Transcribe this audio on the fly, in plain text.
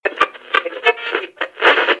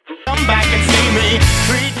come back and see me.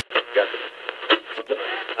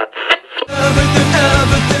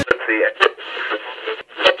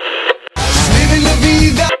 Living la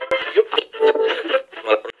vida.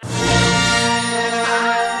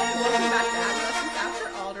 Welcome back to Adolescence After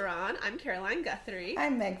Alderaan. I'm Caroline Guthrie.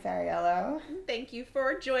 I'm Meg Fariello. Thank you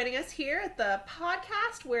for joining us here at the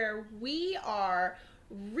podcast where we are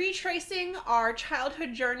retracing our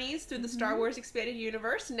childhood journeys through the Star Wars Expanded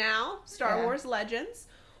Universe, now Star Wars Legends,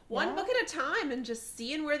 one book at a time, and just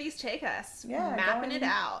seeing where these take us, mapping it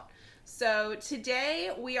out. So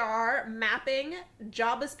today we are mapping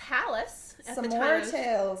Jabba's palace. Some more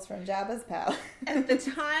tales from Jabba's palace. At the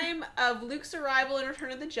time of Luke's arrival in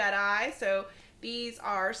Return of the Jedi. So these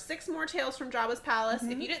are 6 more tales from Jabba's palace.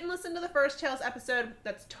 If you didn't listen to the first Tales episode,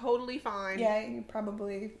 that's totally fine. Yeah, you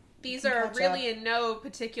probably... These are really in no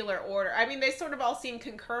particular order. I mean, they sort of all seem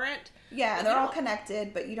concurrent. Yeah, and they're all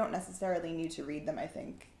connected, but you don't necessarily need to read them, I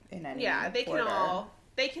think, in any order.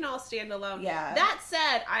 They can all stand alone. Yeah. That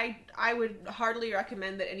said, I would hardly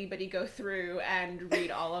recommend that anybody go through and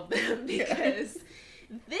read all of them because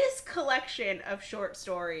this collection of short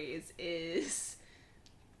stories is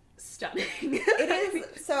stunning. It is.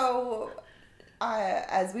 So,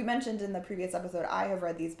 as we mentioned in the previous episode, I have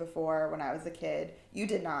read these before when I was a kid. You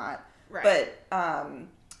did not. Right. But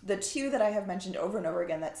the 2 that I have mentioned over and over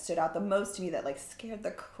again that stood out the most to me, that like scared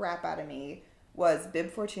the crap out of me, was Bib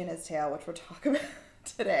Fortuna's Tale, which we'll talk about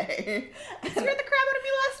today. It scared the crap out of me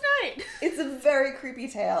last night. It's a very creepy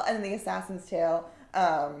tale, and The Assassin's Tale.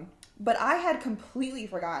 But I had completely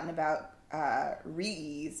forgotten about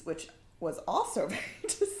Re-Ease, which was also very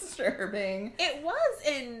disturbing. It was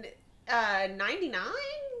in 99?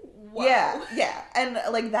 Whoa. Yeah. And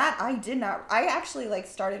like that, I actually like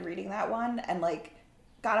started reading that one and like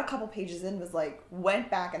got a couple pages in, was like,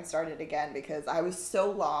 went back and started again because I was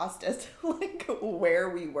so lost as to like where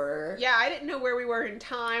we were. Yeah, I didn't know where we were in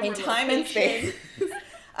time. In time and space.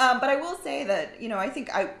 But I will say that, I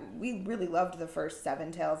think we really loved the first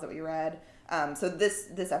 7 tales that we read. So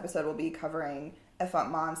this episode will be covering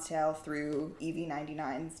Effant Mon's tale through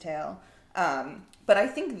EV-99's tale. But I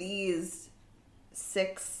think these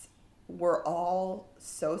 6 were all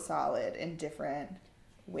so solid in different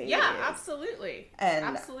ways. Yeah, absolutely. And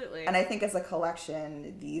I think as a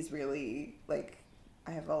collection, these really, like,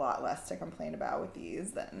 I have a lot less to complain about with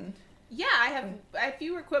these than... Yeah, I have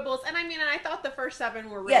fewer quibbles, and I mean, I thought the first 7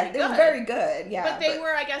 were really good. Yeah, they were very good, yeah. But they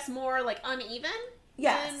were, I guess, more, like, uneven?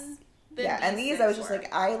 Yes. Than and these I was just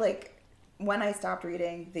like, when I stopped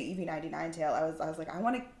reading the EV-99 tale, I was like, I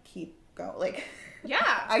want to keep going, like...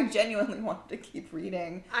 Yeah. I genuinely wanted to keep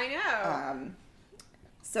reading. I know.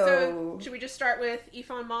 So should we just start with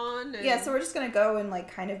Effant Mon? Yeah, so we're just going to go and like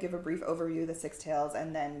kind of give a brief overview of the 6 tales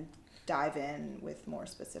and then dive in with more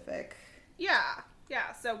specific. Yeah.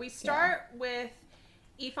 So we start with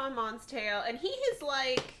Effant Mon's tale, and he is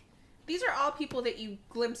like, these are all people that you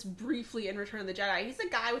glimpse briefly in Return of the Jedi. He's a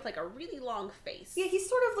guy with like a really long face. Yeah, he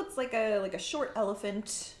sort of looks like a short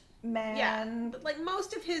elephant man. Yeah, but like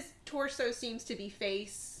most of his torso seems to be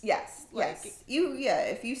face. Yes.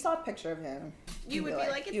 If you saw a picture of him, you would be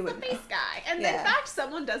like, it's the face guy. And in Yeah. fact,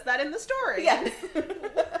 someone does that in the story. Yes.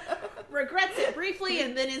 Regrets it briefly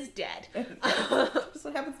and then is dead. That's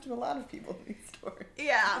what happens to a lot of people in these stories.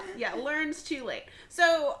 Yeah, learns too late.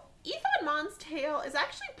 So Effant Mon's tale is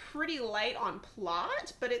actually pretty light on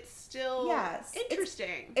plot, but it's still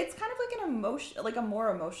interesting. It's kind of like a more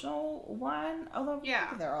emotional one, although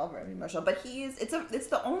they're all very emotional. But it's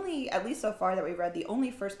the only, at least so far that we've read, the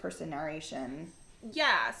only first person narration.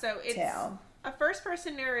 Yeah, so it's tale. A first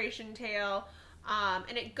person narration tale,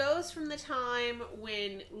 and it goes from the time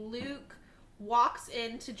when Luke walks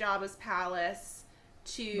into Jabba's palace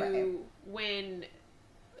to when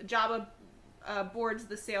Jabba boards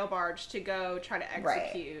the sail barge to go try to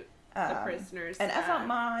execute the prisoners. And Effant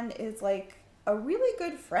Mon is like a really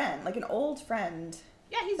good friend, like an old friend.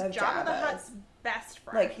 Yeah, he's Jabba the Hutt's best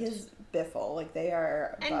friend. Like his biffle, like they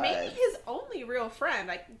are. And maybe his only real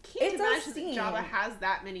friend. I can't imagine that Jabba has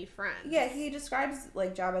that many friends. Yeah, he describes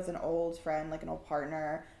like Jabba as an old friend, like an old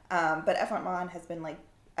partner. But Effant Mon has been like,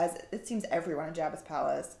 as it seems, everyone in Jabba's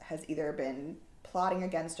palace has either been plotting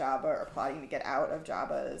against Jabba or plotting to get out of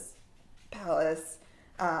Jabba's palace,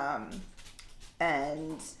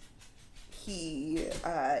 and he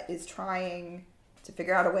is trying to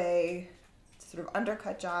figure out a way to sort of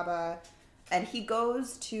undercut Jabba, and he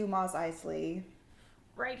goes to Mos Eisley.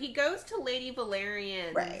 Right, he goes to Lady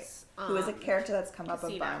Valerian's, right, who is a character that's come up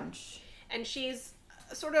a bunch, and she's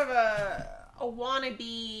sort of a a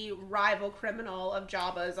wannabe rival criminal of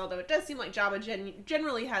Jabba's, although it does seem like Jabba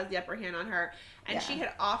generally has the upper hand on her. And she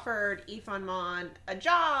had offered Ifan Mon a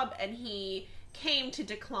job, and he came to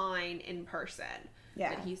decline in person.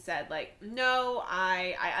 Yeah. And he said, like, no,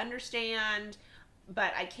 I understand,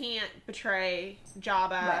 but I can't betray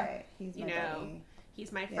Jabba. Right. He's my buddy.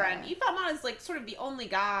 He's my friend. Yeah. Ifan Mon is, like, sort of the only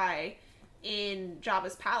guy in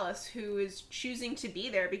Jabba's palace who is choosing to be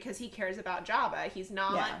there because he cares about Jabba. He's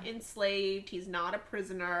not enslaved. He's not a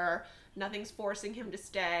prisoner. Nothing's forcing him to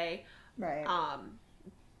stay. Right.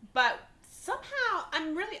 But somehow,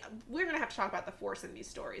 we're going to have to talk about the Force in these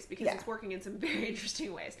stories because it's working in some very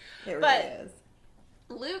interesting ways. It really is.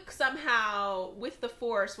 Luke somehow, with the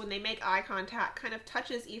Force, when they make eye contact, kind of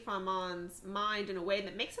touches Ifan Mon's mind in a way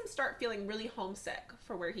that makes him start feeling really homesick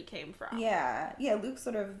for where he came from. Yeah. Yeah, Luke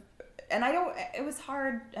sort of... And it was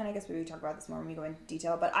hard, and I guess maybe we talk about this more when we go into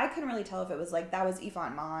detail, but I couldn't really tell if it was, like, that was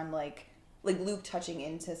Ifan Mon, like Luke touching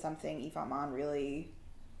into something Ifan Mon really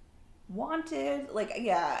wanted. Like,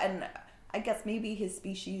 yeah, and I guess maybe his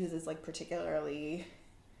species is, like, particularly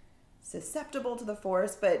susceptible to the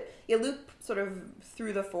Force, but yeah, Luke sort of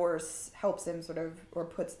through the Force helps him sort of, or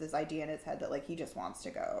puts this idea in his head that, like, he just wants to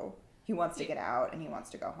go, he wants to get out and he wants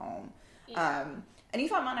to go home. And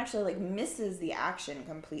Ifan Mon actually, like, misses the action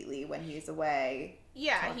completely when he's away.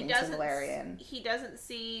 Yeah, he doesn't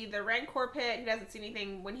see the Rancor pit. He doesn't see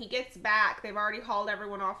anything. When he gets back, they've already hauled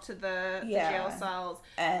everyone off to the jail cells.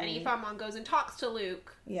 And Ifan Mon goes and talks to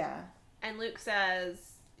Luke. Yeah. And Luke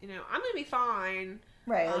says, I'm going to be fine.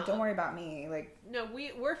 Right, like, don't worry about me. Like, no,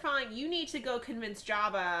 we're fine. You need to go convince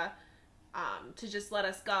Jabba to just let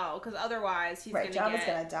us go, because otherwise he's Jabba's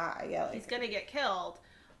gonna die. Yeah, like, he's gonna get killed.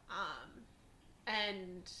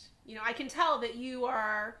 And I can tell that you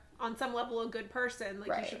are on some level a good person.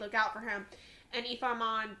 Like, you should look out for him. And Ifan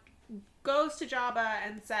Mon goes to Jabba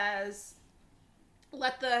and says,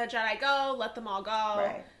 "Let the Jedi go. Let them all go."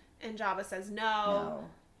 Right. And Jabba says no.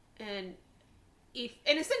 And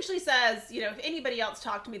essentially says, if anybody else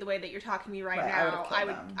talked to me the way that you're talking to me right now,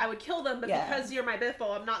 I would kill them, but because you're my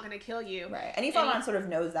biffle, I'm not going to kill you. Right. And Ifan Mon sort of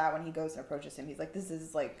knows that when he goes and approaches him. He's like, this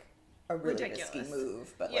is, like, a really risky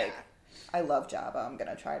move, but, like, I love Jabba. I'm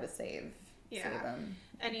going to try to save him.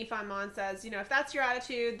 And Ifan Mon says, if that's your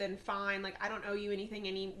attitude, then fine. Like, I don't owe you anything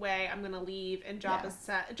anyway. I'm going to leave. And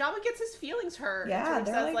Jabba gets his feelings hurt. Yeah. And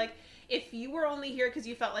so he says, like, if you were only here because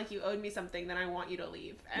you felt like you owed me something, then I want you to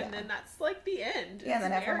leave. And then that's, like, the end. Yeah,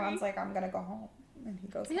 and then Ifan Mon's like, I'm going to go home. And he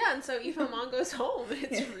goes home. Yeah, and so Ifan Mon goes home.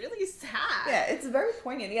 It's really sad. Yeah, it's very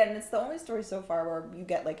poignant. Yeah, and it's the only story so far where you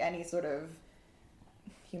get, like, any sort of...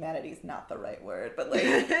 Humanity's not the right word, but, like,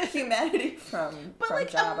 humanity from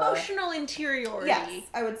like, Jabba. Emotional interiority. Yes,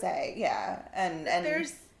 I would say, yeah. And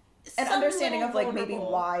there's an understanding of, like, maybe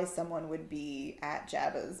why someone would be at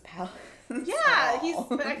Jabba's palace. Yeah,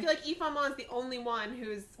 but I feel like Ifan Mon's the only one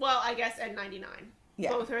who's, well, I guess at 99.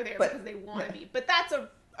 Yeah. Both are there because they want to be. But that's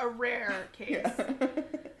a rare case. Yeah.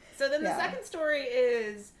 So then the second story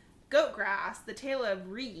is Goatgrass, The Tale of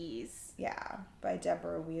Rhys. Yeah, by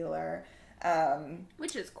Deborah Wheeler.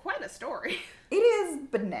 Which is quite a story. It is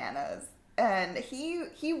bananas. And he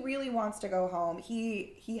really wants to go home.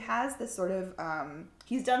 He has this sort of,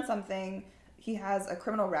 he's done something, he has a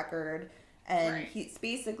criminal record, and he's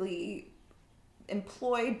basically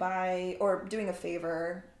employed by, or doing a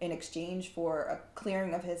favor in exchange for a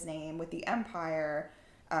clearing of his name with the Empire,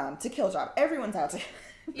 to kill Jabba. Everyone's out to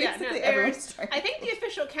Yeah, no, I think the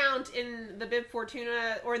official count in the Bib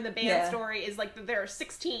Fortuna or in the band story is like there are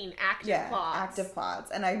 16 active plots. Active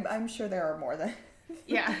plots, and I'm sure there are more than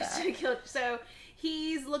to kill. So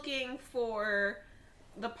he's looking for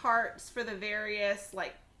the parts for the various,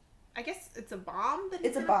 like, I guess it's a bomb.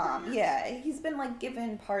 It's a bomb. Yeah, he's been, like,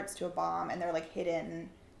 given parts to a bomb, and they're, like, hidden.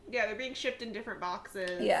 Yeah, they're being shipped in different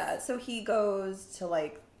boxes. Yeah, so he goes to,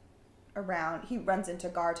 like, around. He runs into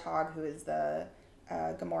Gartog, who is the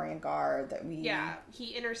Gamorrean guard that we... Yeah,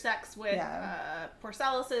 he intersects with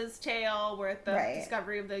Porcellus's tale, with the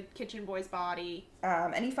discovery of the kitchen boy's body.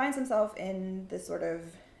 And he finds himself in this sort of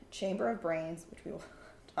chamber of brains, which we will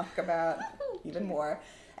talk about even more.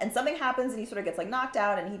 And something happens and he sort of gets, like, knocked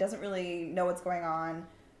out and he doesn't really know what's going on.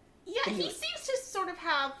 Yeah, he seems to sort of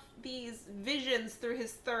have these visions through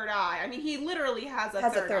his third eye. I mean, he literally has a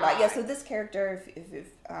third eye. Yeah, so this character, if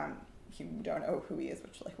you don't know who he is,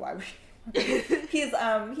 which, like, why would you?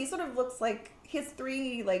 He sort of looks like he has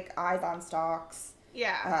 3, like, eyes on stalks.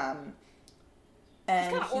 Yeah. And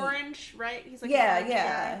he's kind of orange, right? He's like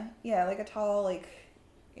yeah, like a tall, like,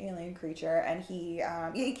 alien creature, and he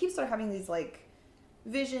keeps sort of having these, like,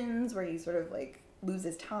 visions where he sort of, like,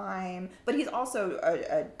 loses time, but he's also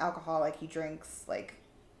an alcoholic. He drinks, like,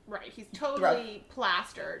 Right, he's totally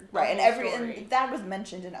plastered. the Right, whole story. and that was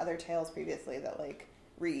mentioned in other tales previously that like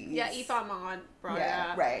Reese. Yeah, Ethan Maud brought it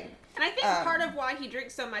up. Right. And I think part of why he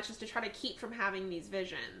drinks so much is to try to keep from having these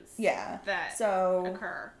visions. Yeah. That So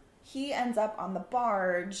occur. he ends up on the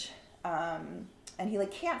barge, and he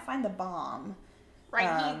like can't find the bomb.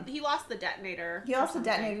 Right, he lost the detonator. He or lost the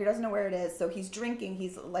something. detonator. He doesn't know where it is, so he's drinking.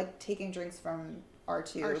 He's like taking drinks from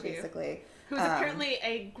R2. basically. Who's apparently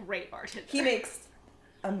a great bartender. He makes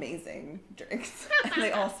amazing drinks. And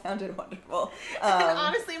they all sounded wonderful. And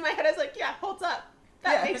honestly, in my head, I was like, yeah, holds up.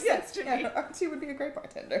 That makes sense to me. R2 would be a great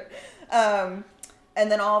bartender. And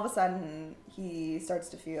then all of a sudden, he starts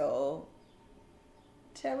to feel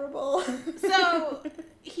terrible. So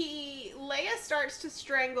Leia starts to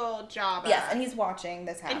strangle Jabba. Yes, and he's watching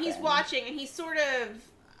this happen. And he's watching, and he's sort of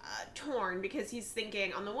torn because he's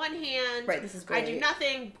thinking, on the one hand, Right, this is I great. do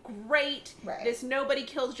nothing, great. Right. This nobody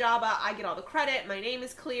kills Jabba. I get all the credit. My name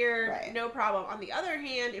is cleared. Right. No problem. On the other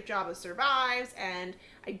hand, if Jabba survives and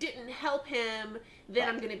I didn't help him, then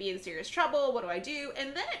I'm going to be in serious trouble. What do I do? And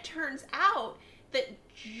then it turns out that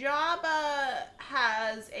Jabba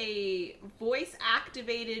has a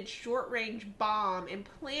voice-activated short-range bomb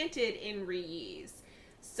implanted in Reese.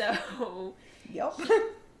 So Yep.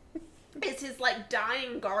 it's his like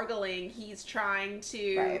dying gargling. He's trying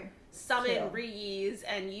to Right. summon Kill. Reese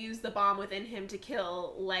and use the bomb within him to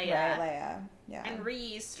kill Leia. Right, Leia. Yeah. And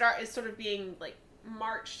Reese is sort of being like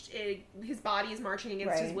marched. His body is marching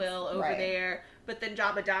against his Right, will over right. there. But then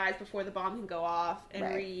Jabba dies before the bomb can go off, and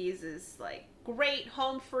Right. Reese is like, "Great,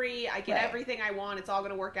 home free. I get Right. everything I want. It's all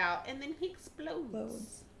going to work out." And then he explodes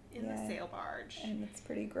Explodes. in Yeah. the sail barge. And it's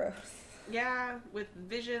pretty gross. Yeah, with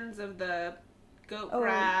visions of the goat Oh,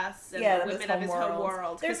 grass and yeah, the of his women of his home homeworld.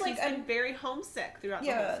 world. There's, Because like, he's been very homesick throughout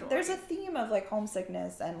the whole Yeah, story. there's a theme of like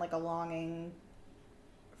homesickness and like a longing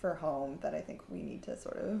for home that I think we need to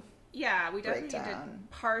sort of Yeah, we definitely need to down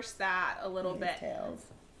parse that a little in these bit. tales.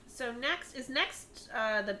 So next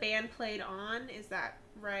the band played on, is that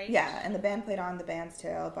right? Yeah, and the band played on The Band's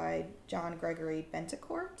Tale by John Gregory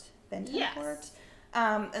Bentancourt. Yes.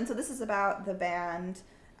 And so this is about the band,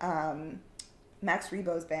 Max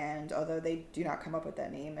Rebo's band, although they do not come up with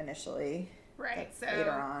that name initially. Right. That's So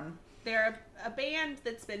later on. they're a band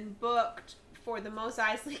that's been booked for the Mos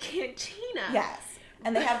Eisley Cantina. Yes.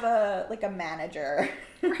 And they have a manager.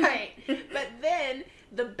 Right. But then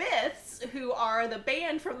the Biths, who are the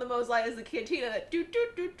band from the Mos Eisley Cantina that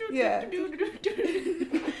Yeah.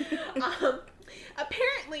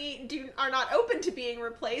 apparently are not open to being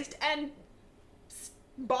replaced and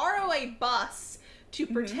borrow a bus to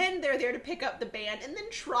pretend they're there to pick up the band and then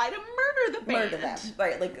try to murder the band. Murder them.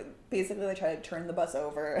 Right, like basically they try to turn the bus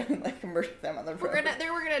over and like murder them on the road. They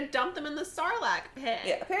were gonna dump them in the Sarlacc pit.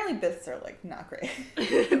 Yeah, apparently Biths are like not great.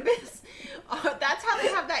 Biths, that's how they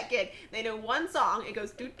have that gig. They know one song. It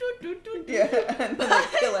goes do do do do do. Yeah, and then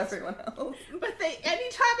they kill everyone else. But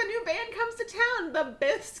anytime a new band comes to town, the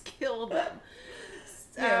Biths kill them.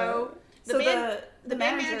 So So the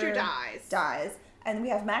band manager dies. And we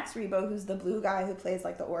have Max Rebo, who's the blue guy who plays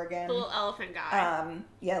like the organ. The little elephant guy.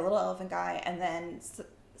 Little elephant guy, and then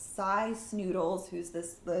Cy Snoodles, who's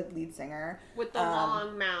the lead singer With the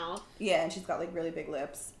long mouth. Yeah, and she's got like really big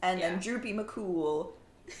lips. And Yeah. then Droopy McCool,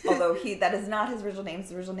 although that is not his original name.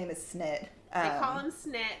 His original name is Snit. They call him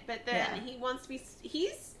Snit, but then yeah. he wants to be.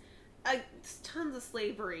 He's tons of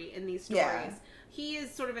slavery in these stories. Yeah. He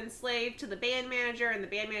is sort of enslaved to the band manager, and the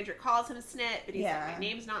band manager calls him Snit, but he's Yeah. like, my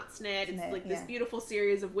name's not Snit. It's Snit, like this yeah. beautiful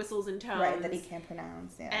series of whistles and tones. Right, that he can't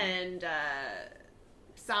pronounce. Yeah. And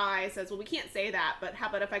Cy says, well, we can't say that, but how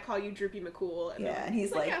about if I call you Droopy McCool? And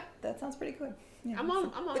he's like, yeah. that sounds pretty good. Yeah, I'm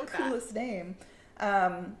on the with that. coolest name.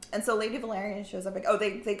 And so Lady Valerian shows up. Like,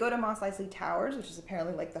 they go to Mos Eisley Towers, which is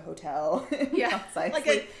apparently like the hotel. in Yeah, Mos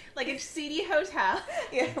Eisley. like a seedy hotel.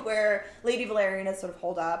 Yeah, where Lady Valerian is sort of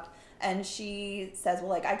holed up, and she says, well,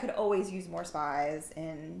 like, I could always use more spies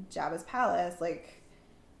in Jabba's palace. Like,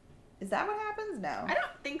 is that what happens? No. I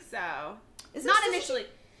don't think so. Is Not this- initially.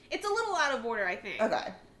 It's a little out of order, I think. Okay.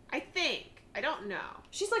 I think. I don't know.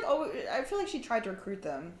 She's like, oh, I feel like she tried to recruit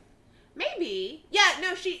them. Maybe. Yeah,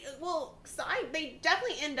 no, they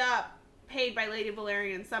definitely end up paid by Lady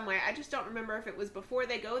Valerian in some way. I just don't remember if it was before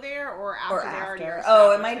they go there or after Or they already are after.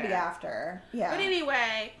 Oh, it established might be there. after. Yeah. But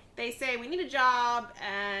anyway, they say, we need a job,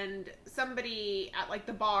 and somebody at, like,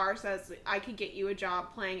 the bar says, I could get you a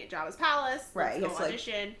job playing at Jabba's palace. Right, Let's it's go like-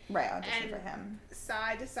 audition. Right, audition And for him.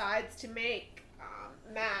 Cy decides to make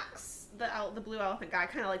Max, the blue elephant guy,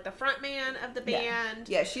 kind of like the front man of the band.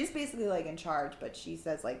 Yeah, she's basically like in charge, but she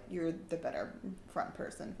says like, you're the better front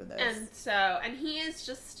person for this. And he is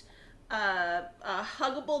just a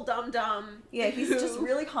huggable dum-dum. Yeah, he's just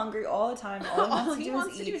really hungry all the time. All he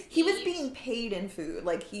wants to do is eat. He was being paid in food.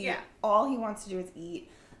 Like, all he wants to do is eat.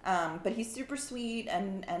 But he's super sweet,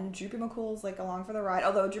 and Droopy McCool's, like, along for the ride.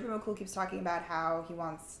 Although Droopy McCool keeps talking about how he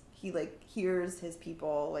hears his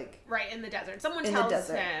people, like... Right, in the desert. Someone tells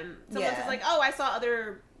him. Someone says, like, oh, I saw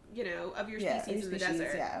other, of your species in the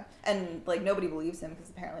desert. Yeah, and, like, nobody believes him, because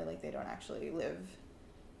apparently, like, they don't actually live,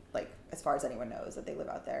 like, as far as anyone knows, that they live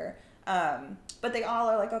out there. But they all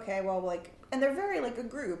are like, okay, well, like, and they're very, like, a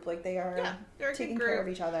group. Like, they're taking care of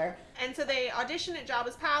each other. And so they audition at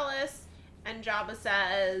Jabba's palace, and Jabba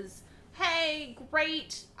says, hey,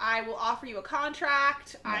 great, I will offer you a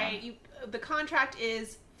contract. Yeah. The contract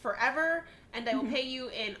is forever, and I will pay you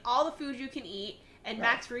in all the food you can eat. And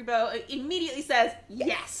Max Rebo immediately says,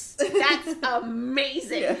 yes, that's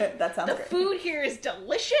amazing. Yeah, that sounds great. The food here is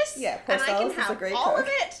delicious, and I can have all of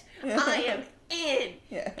it. I am in.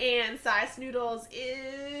 Yeah. And Size Noodles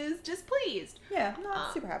is displeased. Yeah,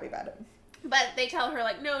 not super happy about it. But they tell her,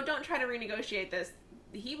 like, no, don't try to renegotiate this.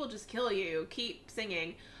 He will just kill you. Keep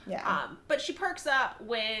singing. Yeah. But she perks up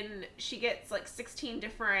when she gets, like, 16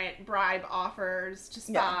 different bribe offers to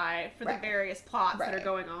spy for the various plots that are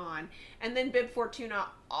going on. And then Bib Fortuna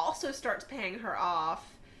also starts paying her off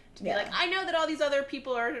to be like, I know that all these other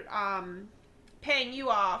people are paying you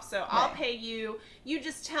off, so I'll pay you. You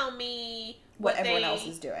just tell me what everyone else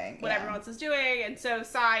is doing. What everyone else is doing. And so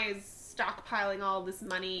Sai is stockpiling all this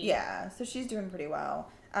money. Yeah, so she's doing pretty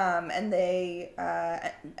well. And they,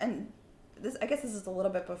 and this, I guess this is a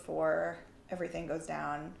little bit before everything goes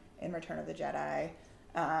down in Return of the Jedi.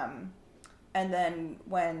 And then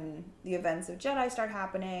when the events of Jedi start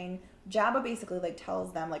happening, Jabba basically, like,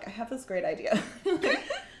 tells them, like, I have this great idea.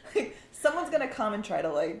 like, someone's gonna come and try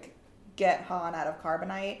to, like, get Han out of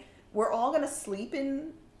carbonite. We're all gonna sleep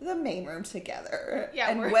in the main room together. Yeah,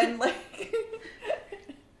 and when, like...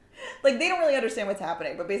 Like, they don't really understand what's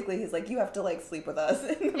happening, but basically he's like, you have to, like, sleep with us.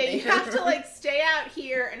 You have to, like, stay out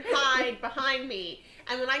here and hide behind me.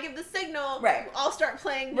 And when I give the signal, I'll start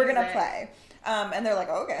playing music. We're going to play. And they're like,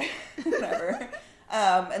 okay, whatever.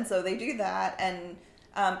 And so they do that. And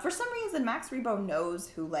for some reason, Max Rebo knows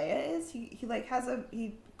who Leia is. He like,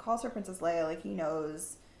 he calls her Princess Leia. Like, he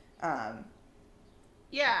knows...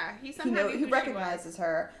 he recognizes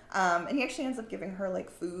her. And he actually ends up giving her, like,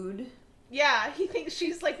 food. Yeah, he thinks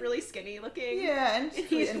she's, like, really skinny looking. Yeah, and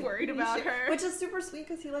he's worried about her. Which is super sweet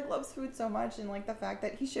because he, like, loves food so much, and, like, the fact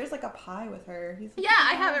that he shares, like, a pie with her. He's like,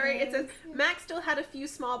 I have it right. It says, Max still had a few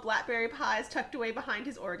small blackberry pies tucked away behind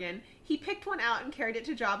his organ. He picked one out and carried it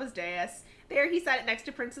to Jabba's dais. There he sat next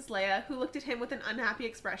to Princess Leia, who looked at him with an unhappy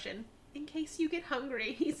expression. In case you get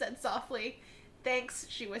hungry, he said softly. Thanks,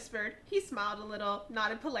 she whispered. He smiled a little,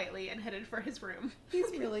 nodded politely, and headed for his room. He's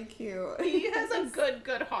really cute. He has a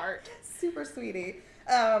good heart. Super sweetie.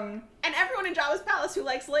 And everyone in Jabba's palace who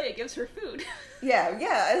likes Leia gives her food.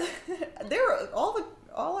 Yeah.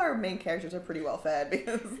 All our main characters are pretty well fed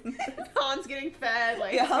because Han's getting fed.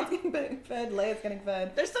 Like, Han's getting fed. Leia's getting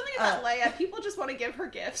fed. There's something about Leia. People just want to give her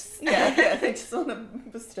gifts. Yeah, they just want to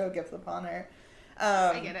bestow gifts upon her.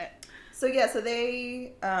 I get it. So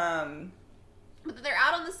they. But they're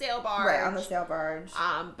out on the sail barge. Right, on the sail barge.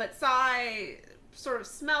 But Sai sort of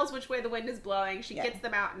smells which way the wind is blowing. She gets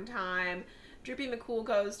them out in time. Droopy McCool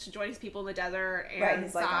goes to join his people in the desert, and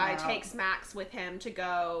Sai takes Max with him to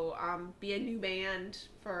go be a new band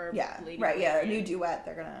for Lady a new duet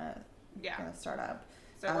they're gonna start up.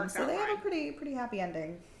 So they have a pretty happy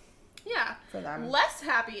ending. Yeah. For them. Less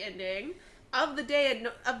happy ending of the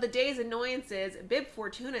day's annoyances, Bib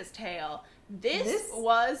Fortuna's tale. This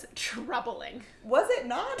was troubling. Was it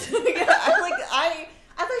not?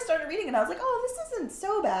 As I started reading it, I was like, oh, this isn't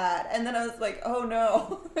so bad. And then I was like, oh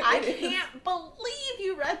no. I can't believe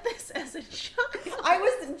you read this as a child. I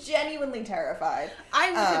was genuinely terrified.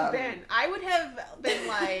 I would have been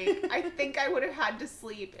like, I think I would have had to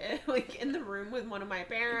sleep in the room with one of my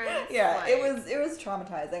parents. Yeah, it was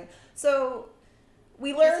traumatizing. So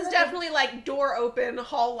we learned this is definitely like door open,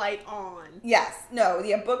 hall light on. Yes. No,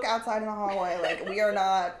 the book outside in the hallway, like we are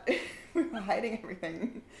not hiding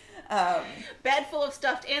everything. Bed full of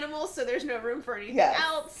stuffed animals, so there's no room for anything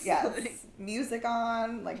else. Yes. Music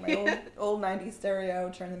on, like my old 90s stereo,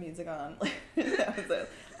 turn the music on. That was it.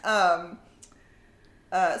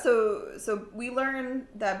 So we learn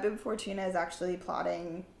that Bib Fortuna is actually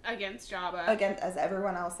plotting against Jabba. As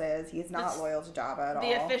everyone else is. He's not loyal to Jabba at all.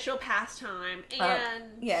 The official pastime.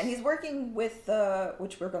 And and he's working with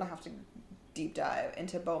which we're going to have to deep dive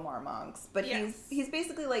into Bomar monks. But he's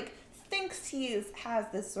basically like thinks he has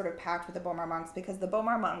this sort of pact with the Bomar monks because the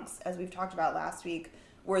Bomar monks, as we've talked about last week,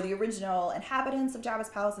 were the original inhabitants of Jabba's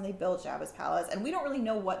palace, and they built Jabba's palace, and we don't really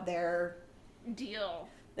know what their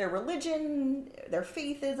religion, their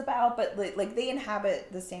faith is about, but like they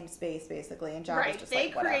inhabit the same space basically, and Jabba's just they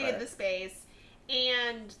like whatever. created the space,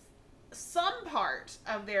 and some part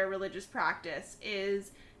of their religious practice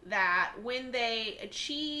is that when they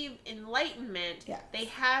achieve enlightenment, Yes. they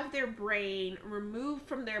have their brain removed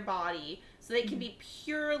from their body so they can be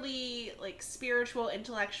purely like spiritual,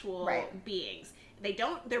 intellectual Right. beings. They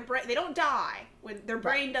don't die when their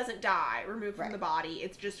brain doesn't die removed from Right. the body.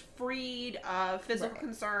 It's just freed of physical Right.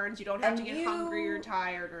 concerns. You don't have to And get hungry or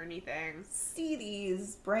tired or anything. See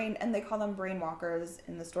these and they call them brainwalkers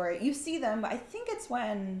in the story. You see them, I think it's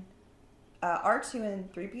when R2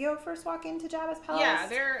 and 3PO first walk into Jabba's palace. Yeah,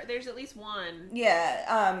 there's at least one.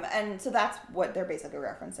 Yeah, and so that's what they're basically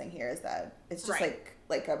referencing here, is that it's just Right.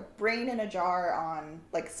 like a brain in a jar on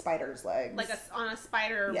like spider's legs. Like on a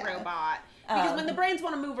spider Yeah. robot. Because when the brains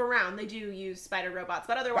want to move around, they do use spider robots.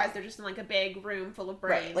 But otherwise, Right. they're just in like a big room full of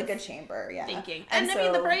brains. Right, like a chamber, yeah. Thinking. And And I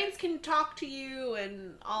mean, the so- brains can talk to you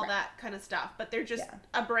and all Right. that kind of stuff. But they're just Yeah.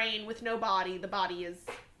 a brain with no body. The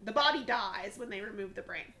body dies when they remove the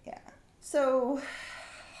brain. Yeah. So,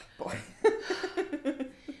 boy.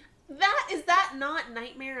 Is that not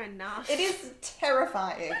nightmare enough? It is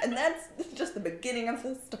terrifying, and that's just the beginning of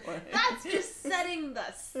the story. That's just setting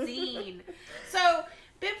the scene. So,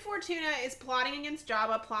 Bib Fortuna is plotting against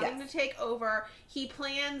Jabba, plotting Yes. to take over. He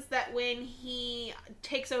plans that when he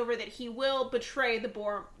takes over, that he will betray the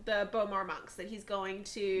Bomar monks, that he's going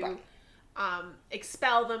to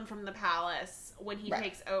expel them from the palace when he Right.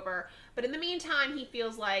 takes over. But in the meantime, he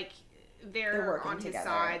feels like they're working on his together,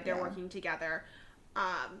 side. They're yeah. working together.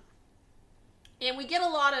 And we get a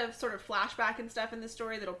lot of sort of flashback and stuff in this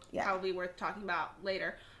story that'll Yeah. probably be worth talking about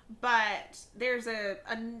later. But there's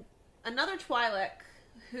another Twi'lek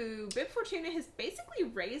who Bib Fortuna has basically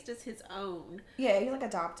raised as his own. Yeah, he's like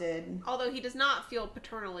adopted. Although he does not feel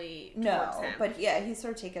paternally towards No, him. but yeah, he's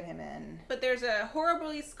sort of taken him in. But there's a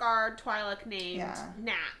horribly scarred Twi'lek named Yeah.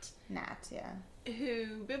 Nat, Nat, yeah.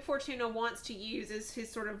 who Bib Fortuna wants to use as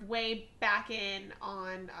his sort of way back in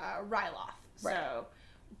on Ryloth. Right. So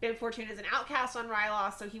Bib Fortuna is an outcast on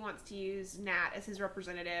Ryloth, so he wants to use Nat as his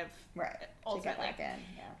representative. Right. To get Ultimately. back in,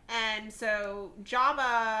 yeah. And so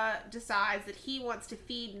Jabba decides that he wants to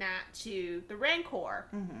feed Nat to the Rancor.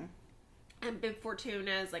 Mm-hmm. And Bib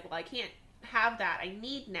Fortuna is like, well, I can't have that. I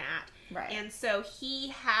need Nat. Right. And so he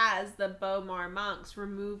has the Bomar monks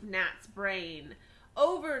remove Nat's brain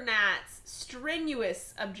over Nat's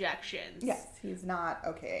strenuous objections. Yes, he's not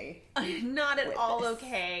okay. Not at with all this.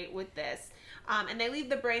 okay with this. And they leave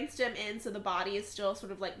the brainstem in, so the body is still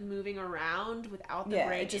sort of like moving around without the Yeah,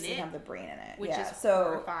 brain it just in doesn't it. have the brain in it. Which yeah, is so,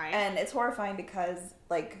 horrifying. And it's horrifying because,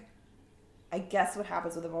 like, I guess what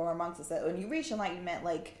happens with the Bomar monks is that when you reach enlightenment,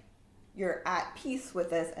 like, you're at peace with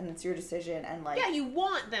this and it's your decision, and like, Yeah, you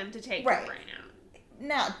want them to take Right. the brain out.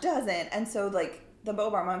 now it doesn't, and so like the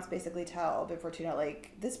Bomar monks basically tell Bib Fortuna,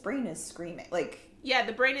 like, this brain is screaming, like, Yeah,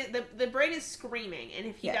 the brain is screaming, and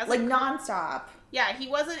if he yeah, doesn't like nonstop. yeah, he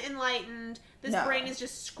wasn't enlightened. This No. brain is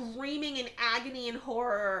just screaming in agony and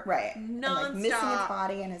horror, Right. And, nonstop. like, missing its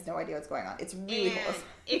body and has no idea what's going on. It's really And horrifying.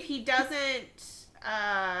 if he doesn't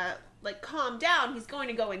like calm down, he's going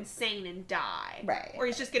to go insane and die. Right. Or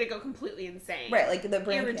he's just going to go completely insane. Right, like the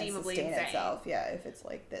brain can't irredeemably sustain insane. itself, yeah, if it's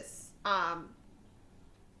like this.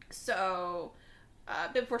 So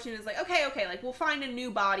Bib Fortuna is like, okay, like, we'll find a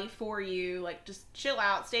new body for you. Like, just chill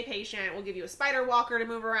out, stay patient. We'll give you a spider walker to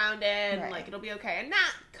move around in. Right. Like, it'll be okay. And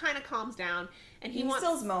that kind of calms down. And He wants...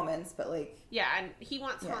 still has moments, but like, Yeah, and he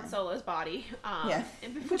wants Han Yeah. Solo's body. yeah.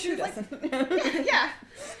 And Bib Which who Fortuna's like, doesn't? yeah,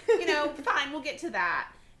 you know, fine, we'll get to that.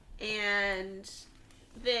 And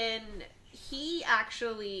then he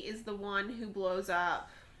actually is the one who blows up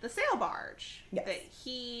the sail barge. Yes. That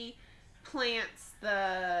he plants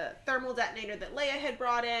the thermal detonator that Leia had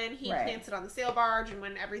brought in. He Right. plants it on the sail barge, and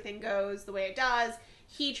when everything goes the way it does,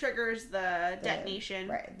 he triggers the detonation.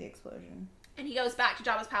 Right, the explosion. And he goes back to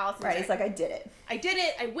Jabba's palace and Right, he's like, I did it. I did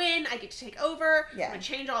it. I win. I get to take over. Yeah. I'm going to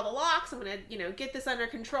change all the locks. I'm going to, get this under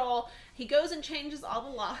control. He goes and changes all the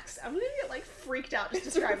locks. I'm going to get, like, freaked out just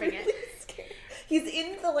describing it. He's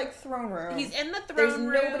in the, like, throne room. He's in the throne There's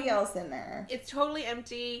room. nobody else in there. It's totally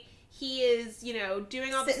empty. He is,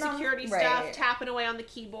 doing all the Sitting on- security right. stuff, tapping away on the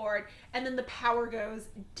keyboard, and then the power goes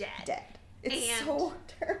dead. Dead. It's And- so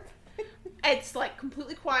terrifying. It's, like,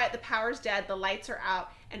 completely quiet. The power's dead. The lights are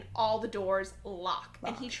out, and all the doors lock.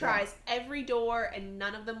 And he Lock, tries every door, and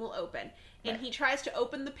none of them will open. And Right. he tries to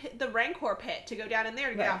open the Rancor pit to go down in there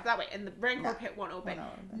to get Right. off that way, and the Rancor No. pit won't open. Won't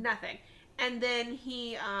open. Nothing. And then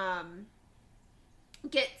he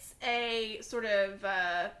gets a sort of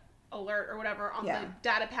alert or whatever on the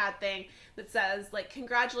data pad thing that says, like,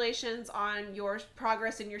 congratulations on your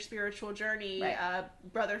progress in your spiritual journey,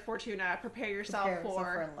 Brother Fortuna. Prepare yourself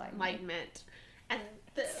for enlightenment.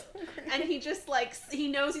 And he just, like, he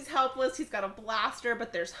knows he's helpless. He's got a blaster,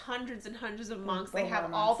 but there's hundreds and hundreds of monks. They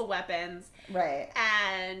have all the weapons. Right.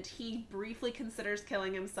 And he briefly considers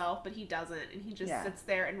killing himself, but he doesn't. And he just sits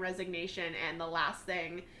there in resignation. And the last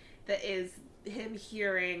thing that is him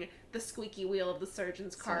hearing the squeaky wheel of the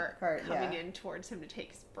surgeon's cart coming in towards him to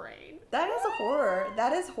take his brain. That is a horror.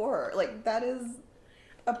 That is horror. Like, that is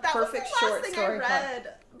a perfect short story.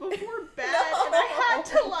 That was the last thing I read before bed. And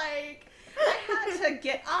I had to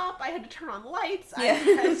get up. I had to turn on lights. I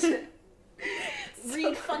had to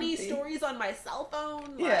read funny stories on my cell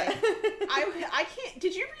phone. Like, I can't.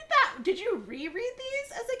 Did you read that? Did you reread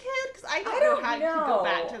these as a kid? Because I don't know how you could go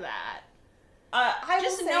back to that.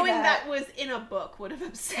 Just knowing that was in a book would have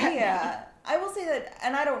upset me. I will say that,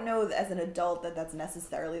 and I don't know as an adult that that's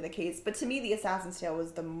necessarily the case, but to me, The Assassin's Tale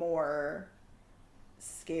was the more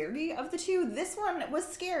scary of the two. This one was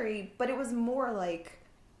scary, but it was more like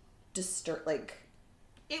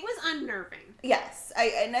it was unnerving. Yes,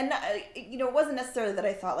 it wasn't necessarily that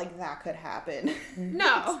I thought like that could happen.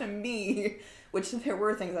 No, to me, which there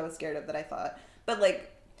were things I was scared of that I thought, but like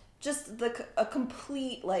just a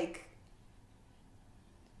complete like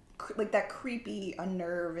that creepy,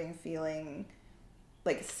 unnerving feeling,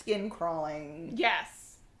 like skin crawling.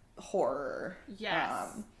 Yes. Horror.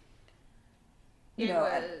 Yes. It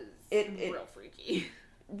was real freaky.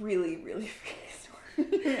 Really, really freaky.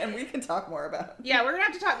 And we can talk more about it. Yeah, we're gonna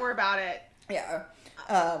have to talk more about it. Yeah.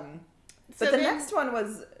 But the next one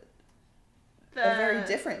was a very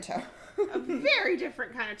different tone. A very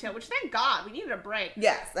different kind of tale, which thank God, we needed a break.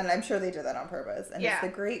 Yes, and I'm sure they did that on purpose. And it's the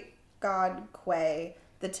great god Quay,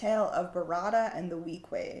 the tale of Barada and the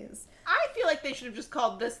Weequays. I feel like they should have just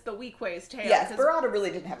called this the Weequays tale. Yes, Barada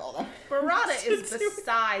really didn't have all that. Barada is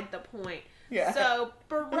beside the point. Yeah. So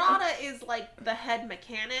Barada is like the head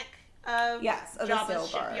mechanic of Jabba's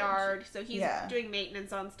shipyard. So he's doing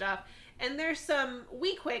maintenance on stuff. And there's some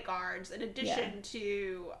Weequay guards in addition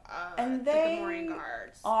to and the Gamorrean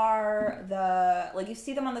guards. Are the, like, you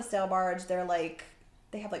see them on the sail barge, they're like,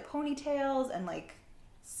 they have like ponytails and like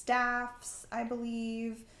staffs, I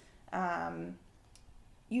believe.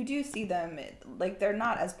 You do see them, like, they're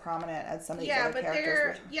not as prominent as some of these other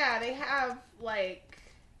characters. They have like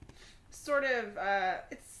sort of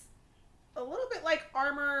it's a little bit like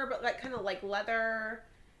armor, but like kind of like leather.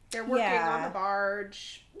 They're working on the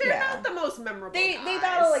barge. They're not the most memorable They guys.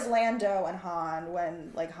 battle like Lando and Han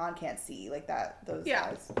when like Han can't see, like that. Those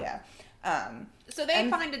guys. Yeah. So they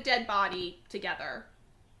find a dead body together.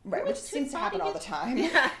 Right, which seems to happen all the time.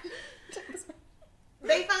 Yeah.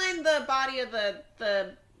 They find the body of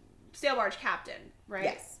the sail barge captain,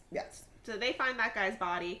 right? Yes. So they find that guy's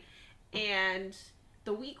body, and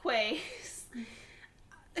the Weequays.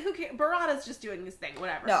 Who cares? Barada's just doing his thing.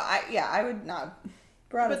 Whatever. No, I would not.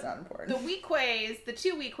 Barada's not important. The Weequays, the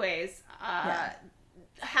two Weequays,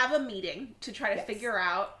 have a meeting to try to figure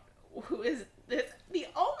out who is this. The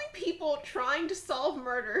only people trying to solve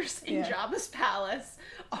murders in Jabba's palace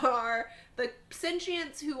are the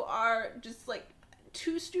sentients who are just like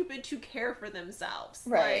too stupid to care for themselves.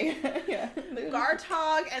 Right. Like,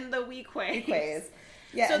 Gartog and the Weequays.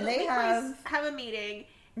 Yeah, so and the they Weequays have a meeting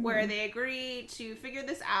where they agree to figure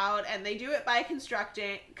this out, and they do it by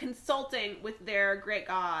consulting with their great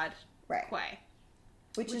god, Quay.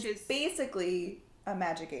 Which is basically a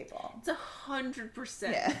magic 8-ball. It's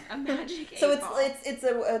 100% a magic 8-ball. So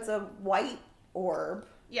it's a white orb.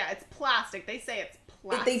 Yeah, it's plastic. They say it's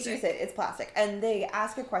plastic. They do say it's plastic. And they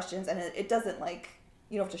ask it questions, and it doesn't, like,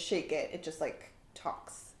 you don't have to shake it. It just, like,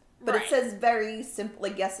 talks. But it says very simple,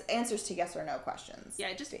 like, answers to yes or no questions. Yeah,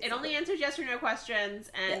 it only answers yes or no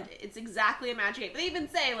questions, and it's exactly a magic 8. But they even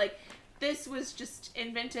say, like, this was just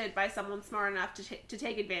invented by someone smart enough to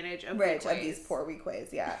take advantage of Weequays. Of these poor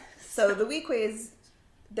Weequays, yeah. So the Weequays,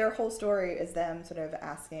 their whole story is them sort of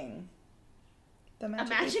asking the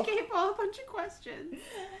magic 8-ball a bunch of questions.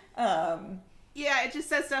 Yeah, it just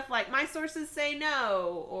says stuff like, my sources say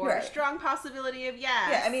no, or strong possibility of yes.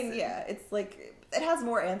 Yeah, I mean, it's like, it has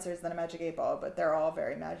more answers than a magic 8-ball, but they're all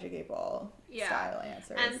very magic 8-ball style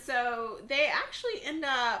answers. And so they actually end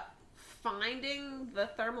up finding the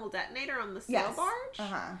thermal detonator on the sail barge,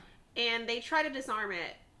 and they try to disarm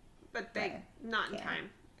it, but they not in time,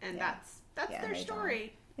 and that's their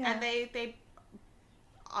story. Yeah. And they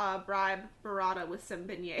bribe Barada with some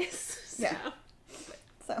beignets.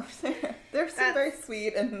 So they're very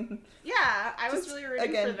sweet and I was really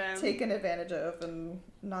rooting for them. Taken advantage of and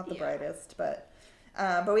not the brightest, but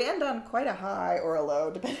But we end on quite a high or a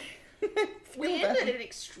low, depending. We ended at an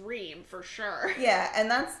extreme, for sure. Yeah, and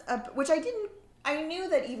that's, which I knew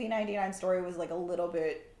that EV-99's story was like a little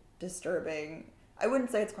bit disturbing. I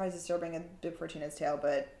wouldn't say it's quite as disturbing as Bib Fortuna's tale,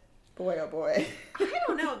 but boy, oh boy. I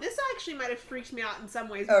don't know. This actually might have freaked me out in some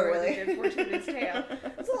ways Oh, more really? than Bib Fortuna's tale.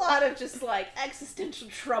 There's a lot of just, like, existential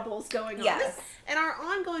troubles going on. Yes. And our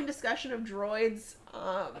ongoing discussion of droids,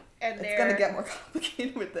 and It's gonna get more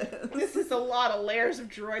complicated with this. This is a lot of layers of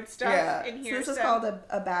droid stuff in here. So this is called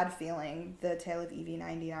a Bad Feeling, the tale of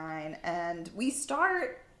EV-99, and we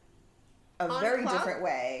start a On very Cloud- different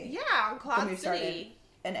way. Yeah, on than Cloud we started City.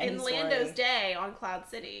 in any In story. Lando's day on Cloud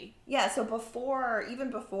City. Yeah, so even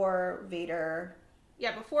before Vader,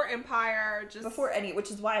 Yeah, before Empire, just... which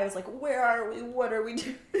is why I was like, where are we? What are we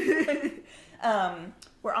doing?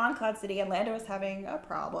 We're on Cloud City, and Lando is having a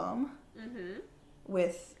problem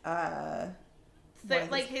with, So,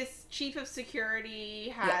 like, his chief of security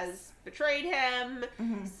has betrayed him,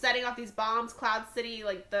 setting off these bombs. Cloud City,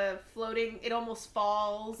 like, the floating, it almost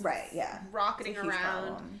falls. Right, yeah. Rocketing It's a huge around.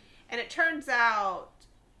 problem. And it turns out,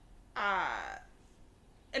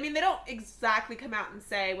 I mean, they don't exactly come out and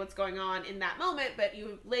say what's going on in that moment, but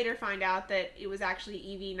you later find out that it was actually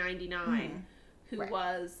EV-99 who Right.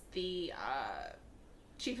 was the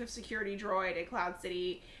chief of security droid at Cloud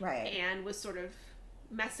City. Right. And was sort of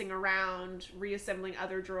messing around, reassembling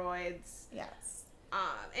other droids. Yes.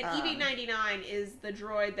 And EV-99 is the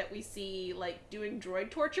droid that we see, like, doing droid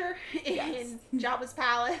torture in Yes. Jabba's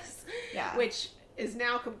palace. Yeah. Which is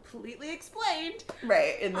now completely explained.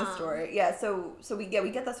 Right, in the story. Yeah, so we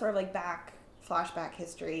get that sort of like flashback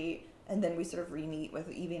history, and then we sort of re-meet with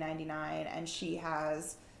EV-99, and she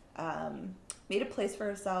has made a place for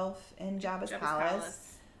herself in Jabba's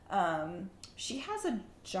palace. She has a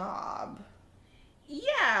job.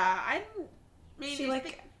 Yeah, She,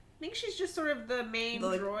 like, I think she's just sort of the main The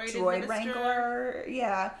like, droid droid administrator. wrangler.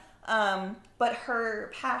 Yeah. But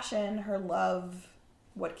her passion, her love,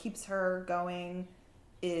 what keeps her going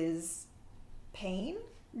is pain.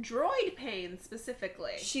 Droid pain,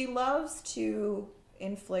 specifically. She loves to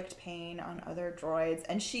inflict pain on other droids,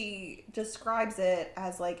 and she describes it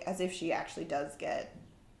as like as if she actually does get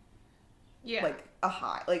like a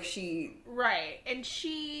high, like she Right, and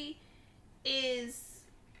she is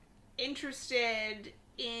interested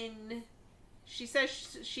in, she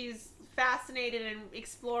says she's fascinated in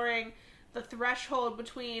exploring the threshold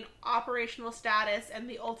between operational status and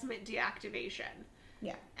the ultimate deactivation.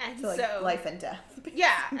 yeah, And so, like, so life and death.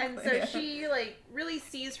 yeah, and so Yeah. she, like, really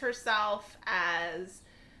sees herself as,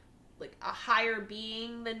 like, a higher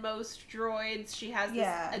being than most droids. She has this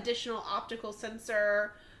Yeah. additional optical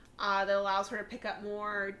sensor that allows her to pick up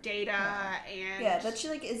more data, and... Yeah, that she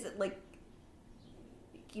like is like,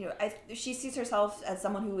 you know, she sees herself as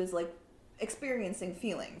someone who is like experiencing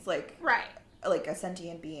feelings, like Right, a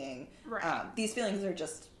sentient being. right. These feelings are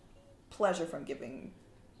just pleasure from giving.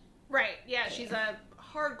 Right, yeah, she's a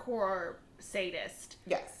hardcore sadist.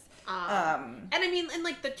 Yes. And I mean, and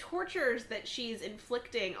like the tortures that she's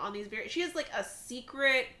inflicting on these she has like a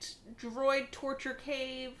secret droid torture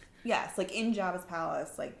cave. Yes, like in Jabba's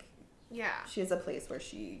palace, like Yeah, she has a place where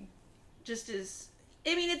she. just is.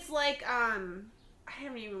 I mean, it's like I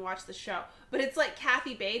haven't even watched the show, but it's like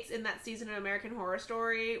Kathy Bates in that season of American Horror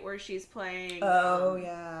Story where she's playing. Oh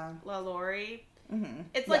yeah. LaLaurie. Mm-hmm.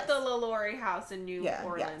 It's like the LaLaurie house in New Yeah,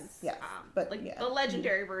 Orleans. yes, but, like yeah. the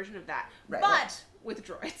legendary version of that, Right, but right. with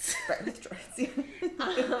droids. Right, with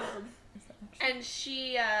droids. And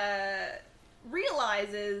she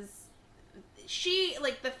realizes she,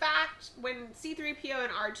 like, the fact when C-3PO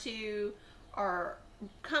and R2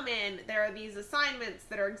 come in, there are these assignments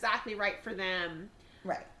that are exactly right for them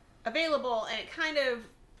Right. available, and it kind of,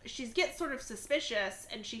 she gets sort of suspicious,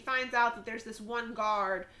 and she finds out that there's this one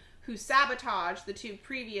guard who sabotaged the two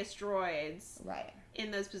previous droids Right.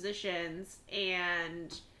 in those positions,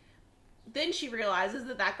 and then she realizes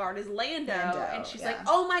that guard is Lando, and she's like,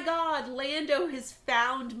 oh my god, Lando has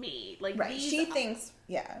found me. Like, Right. She thinks,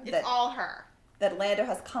 it's that all her. that Lando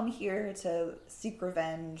has come here to seek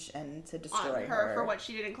revenge and to destroy On her for what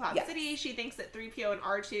she did in Cloud Yes. City. She thinks that 3PO and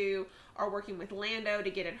R2 are working with Lando to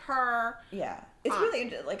get at her. Yeah. It's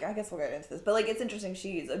really, like, I guess we'll get into this, but, like, it's interesting.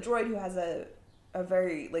 She's a droid who has a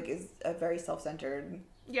very, like, is a very self-centered,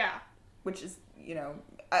 Yeah. which is, you know,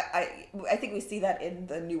 I think we see that in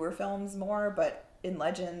the newer films more, but in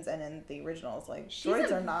Legends and in the originals, like, She's droids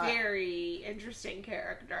a are not. very interesting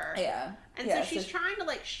character. Yeah. And yeah, so she's trying to,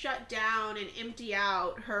 like, shut down and empty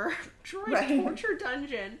out her droid torture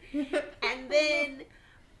dungeon. And then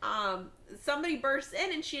somebody bursts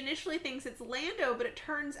in, and she initially thinks it's Lando, but it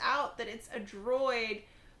turns out that it's a droid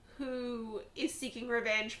who is seeking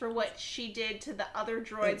revenge for what she did to the other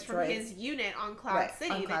droids from his unit on Cloud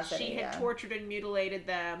City, on Cloud that she City, had tortured and mutilated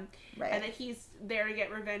them, and that he's there to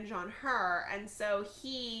get revenge on her, and so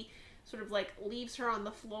he sort of, like, leaves her on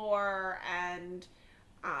the floor and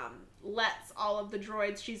lets all of the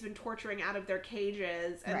droids she's been torturing out of their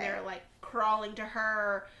cages, and they're, like, crawling to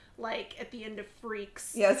her, like, at the end of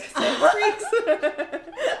Freaks. Yeah, I was gonna say,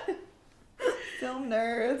 Freaks! Film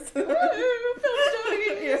nerds. Film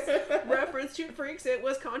studies. Reference to Freaks. It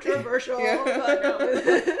was controversial, but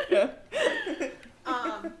no.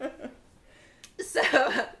 So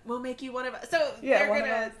we'll make you one of us. So they're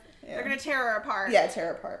gonna tear her apart. Yeah, tear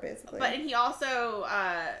her apart basically. But and he also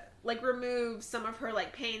like removes some of her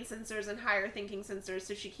like pain sensors and higher thinking sensors,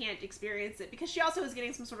 so she can't experience it, because she also is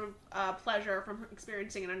getting some sort of pleasure from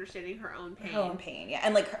experiencing and understanding her own pain. Her own pain, yeah,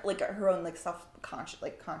 and like her own like self-conscious,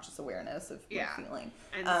 like conscious awareness of feeling.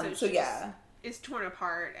 And so she is torn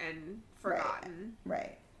apart and forgotten.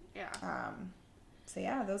 Right. Yeah. So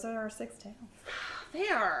yeah, those are our 6 tales. They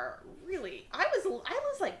are really. I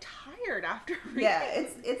was like tired after reading. Yeah,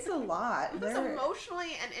 it's a lot. It was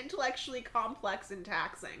emotionally and intellectually complex and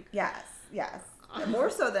taxing. Yes. More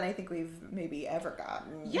so than I think we've maybe ever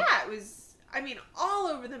gotten. Yeah, it was. I mean, all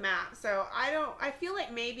over the map. So I feel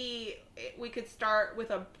like maybe we could start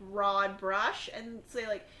with a broad brush and say,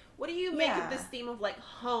 like, what do you make of this theme of, like,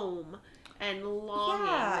 home and longing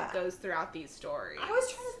that goes throughout these stories? I was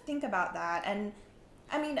trying to think about that, and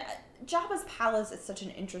I mean, Jabba's palace is such an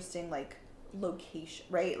interesting, like, location,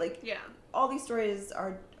 right? Like, all these stories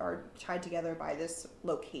are tied together by this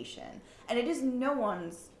location, and it is no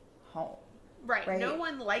one's home. Right. No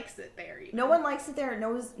one likes it there. Even. No one likes it there.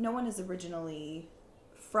 No one is originally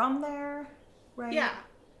from there, right? Yeah.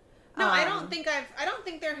 No, I don't think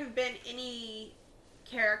there have been any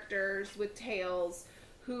characters with tales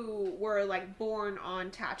who were, like, born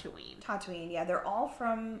on Tatooine. Tatooine, yeah. They're all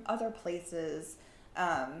from other places.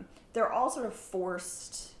 They're all sort of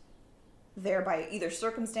forced there by either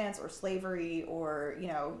circumstance or slavery or, you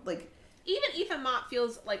know, like... Even Ethan Mott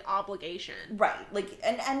feels like obligation. Right. Like,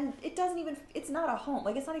 and it doesn't even... It's not a home.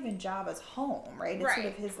 Like, it's not even Jabba's home, right? It's sort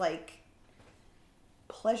of his, like,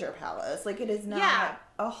 pleasure palace. Like, it is not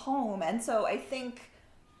a home. And so I think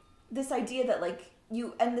this idea that, like,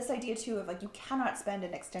 and this idea, too, of, like, you cannot spend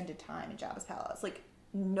an extended time in Jabba's palace. Like,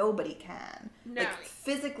 nobody can. No. Like,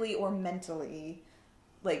 physically or mentally,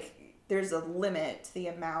 like, there's a limit to the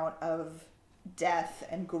amount of death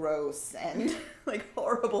and gross and, like,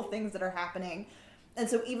 horrible things that are happening. And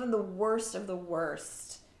so even the worst of the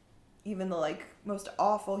worst, even the, like, most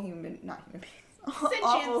awful not human beings,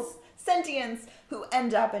 awful sentients who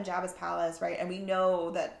end up in Jabba's palace, right? And we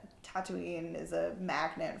know that Tatooine is a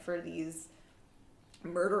magnet for these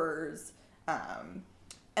murderers,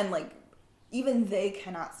 and, like, even they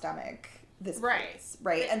cannot stomach this place,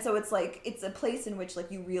 right? And so it's, like, it's a place in which,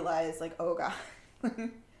 like, you realize, like, oh god,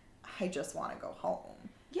 I just want to go home.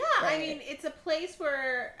 Yeah, right? I mean, it's a place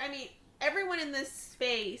where, I mean, everyone in this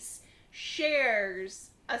space shares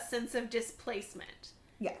a sense of displacement.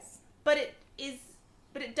 Yes. But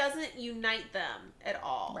it doesn't unite them at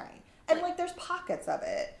all. Right. And, like, there's pockets of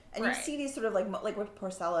it. And you see these sort of, like with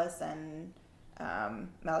Porcellus and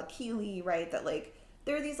Malakili, right, that, like,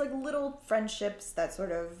 there are these, like, little friendships that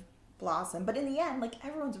sort of blossom. But in the end, like,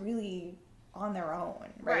 everyone's really on their own,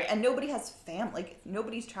 right? And nobody has family. Like,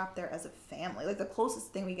 nobody's trapped there as a family. Like, the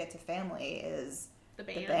closest thing we get to family is the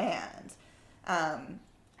band. And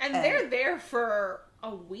they're there for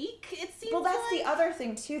a week, it seems. Well, that's the other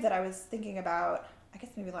thing, too, that I was thinking about, I guess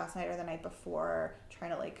maybe last night or the night before,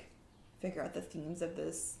 trying to, like, figure out the themes of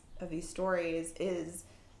these stories, is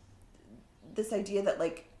this idea that,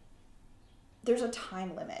 like, there's a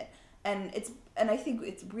time limit. And I think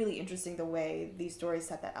it's really interesting the way these stories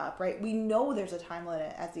set that up, right? We know there's a time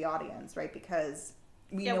limit as the audience, right? Because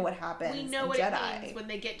we know what happens in Jedi. We know what it means when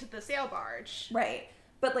they get to the sail barge. Right.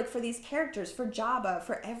 But, like, for these characters, for Jabba,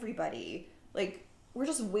 for everybody, like, we're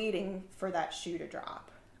just waiting for that shoe to drop,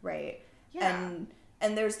 right? Yeah.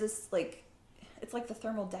 And there's this, like, it's like the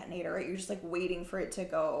thermal detonator, right? You're just, like, waiting for it to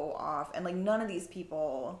go off. And, like, none of these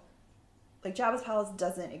people, like, Jabba's palace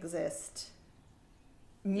doesn't exist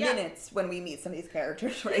minutes when we meet some of these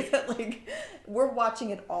characters, right? That, like, we're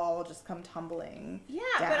watching it all just come tumbling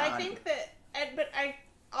down. But I think that, but I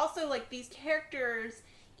also, like, these characters,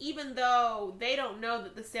 even though they don't know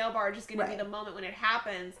that the sail barge is going to be the moment when it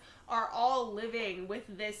happens, are all living with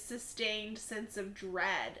this sustained sense of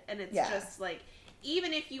dread. And it's just, like,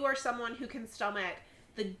 even if you are someone who can stomach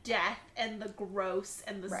the death and the gross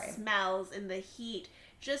and the smells and the heat,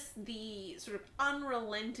 just the sort of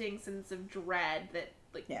unrelenting sense of dread that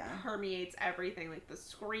like Yeah. permeates everything, like the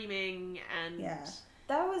screaming and Yeah.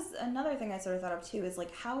 That was another thing I sort of thought of too, is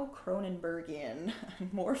like how Cronenbergian,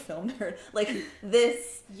 more film nerd, like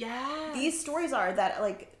these stories are that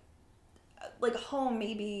like Home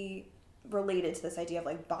may be related to this idea of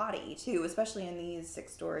like body too, especially in these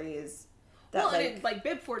 6 stories. That, well, and in, like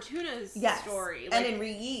Bib Fortuna's story, and in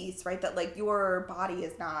Rhys, right, that like your body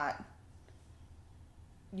is not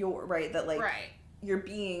your, right, that like you're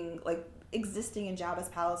being like existing in Jabba's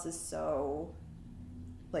palace is so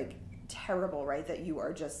like terrible, right, that you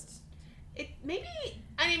are just I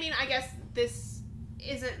guess this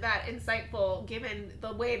isn't that insightful given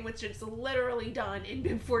the way in which it's literally done in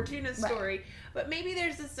Bib Fortuna's story, but maybe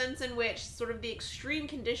there's a sense in which sort of the extreme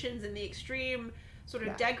conditions and the extreme sort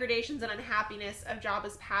of degradations and unhappiness of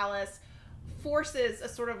Jabba's palace forces a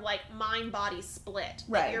sort of like mind-body split.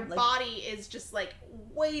 Right. Like your body is just like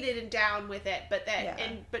weighted and down with it, but that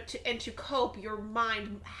to cope, your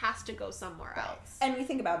mind has to go somewhere else. And we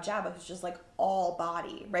think about Jabba, who's just like all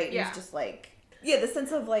body, right? Yeah. He's just like the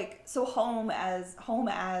sense of like, so home as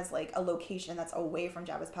like a location that's away from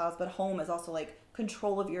Jabba's palace, but home is also like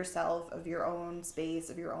control of yourself, of your own space,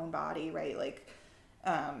 of your own body, right? Like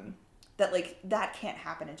that like that can't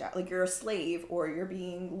happen in Jabba. Like you're a slave, or you're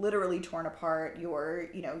being literally torn apart. Your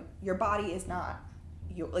body is not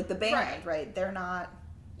you, like the band, right? They're not.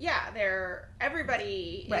 Yeah,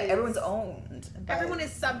 everybody. Right, everyone's owned. Everyone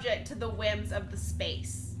is subject to the whims of the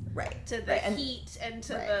space. Right. To the heat and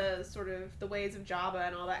to the sort of the ways of Jabba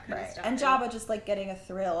and all that kind of stuff. And Jabba just like getting a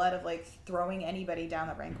thrill out of like throwing anybody down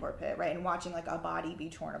the Rancor pit, right? And watching like a body be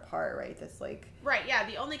torn apart, right? This like. Right, yeah.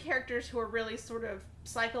 The only characters who are really sort of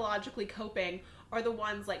psychologically coping are the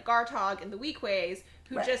ones like Gartog and the Weakways,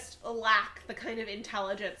 who just lack the kind of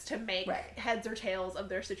intelligence to make heads or tails of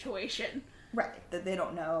their situation. Right. That they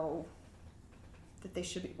don't know that they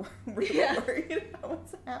should be really worried about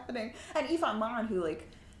what's happening. And Ifan Mon, who like,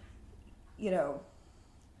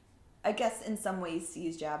 I guess in some ways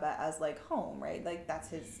sees Jabba as like home, right? Like that's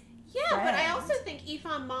his friend. But I also think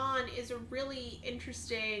Ifan Mon is a really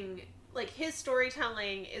interesting, like his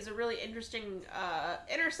storytelling is a really interesting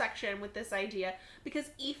intersection with this idea, because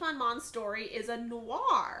Ifan Mon's story is a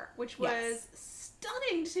noir, which was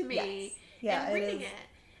stunning to me in reading it.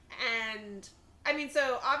 And I mean,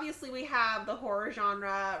 so obviously we have the horror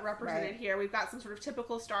genre represented here. We've got some sort of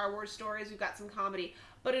typical Star Wars stories. We've got some comedy.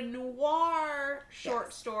 But a noir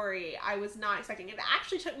short story, I was not expecting. It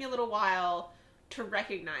actually took me a little while to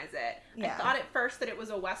recognize it. I thought at first that it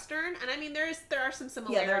was a Western. And I mean, there are some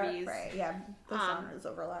similarities. The genres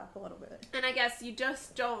overlap a little bit. And I guess you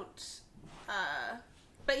just don't...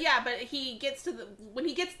 But he gets to when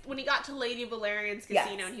he got to Lady Valerian's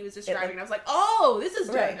casino and he was describing it, I was like, oh, this is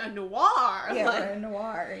a noir. A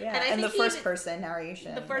noir, And the first person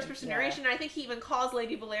narration. The first person narration, and I think he even calls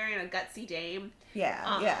Lady Valerian a gutsy dame.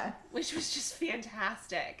 Which was just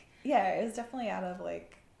fantastic. Yeah, it was definitely out of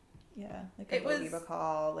like a Bodhi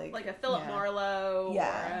Bacall, like a Philip Marlowe.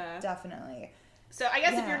 Yeah, definitely. So I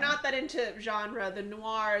guess if you're not that into genre, the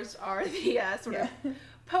noirs are the sort of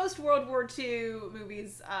post-World War II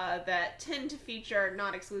movies that tend to feature,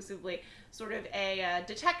 not exclusively, sort of a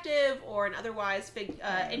detective or an otherwise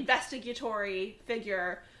investigatory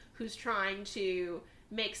figure who's trying to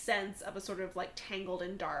make sense of a sort of like tangled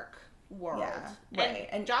and dark world.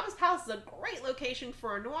 And Jabba's Palace is a great location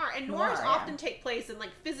for a noir, and noirs often take place in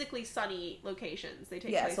like physically sunny locations. They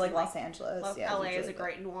take place so like in Los Angeles. LA is a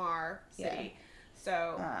great noir city.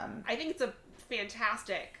 So I think it's a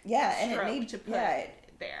fantastic stroke to put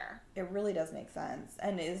there. It really does make sense,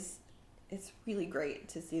 and it's really great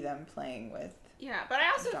to see them playing with. Yeah, but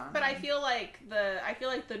I feel like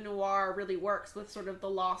the noir really works with sort of the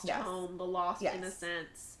lost home, the lost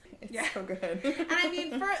innocence. It's so good. And I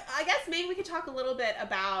mean, I guess maybe we could talk a little bit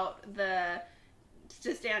about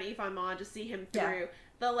to stay on Ifan Mon, to see him through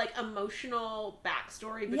the like emotional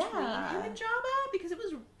backstory between him and Jabba, because it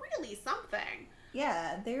was really something.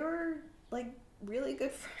 Yeah, they were like really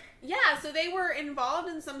good friends. Yeah, so they were involved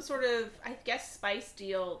in some sort of, I guess, spice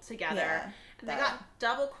deal together. And they got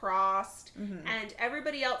double-crossed, and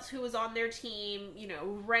everybody else who was on their team,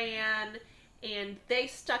 ran, and they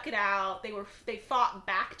stuck it out. They fought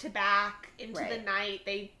back-to-back into the night.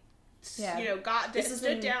 They,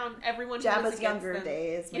 stood down everyone who was against younger them.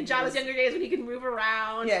 Days. In Jabba's younger days when he could move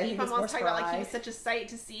around. Yeah, he was more talking about like he was such a sight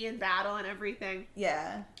to see in battle and everything.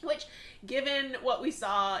 Yeah. Which, given what we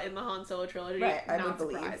saw in the Han Solo trilogy, not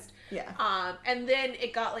surprised. Yeah. And then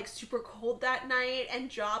it got like super cold that night, and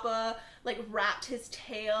Jabba like wrapped his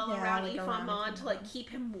tail around Ifan Mon to like keep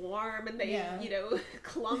him warm, and they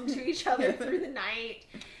clung to each other through the night.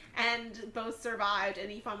 and both survived. And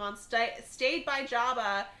Ifamon stayed by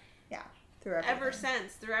Jabba. Yeah, through everything. Ever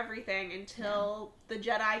since, through everything, until the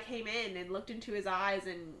Jedi came in and looked into his eyes,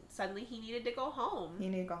 and suddenly he needed to go home. He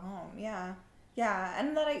needed to go home. Yeah, yeah,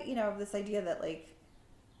 and that this idea that like.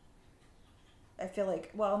 I feel like,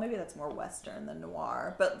 well, maybe that's more Western than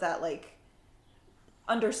noir, but that, like,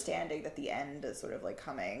 understanding that the end is sort of, like,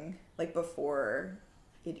 coming, like, before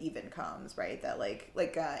it even comes, right? That, like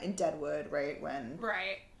in Deadwood, right, when...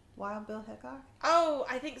 Right. Wild Bill Hickok? Oh,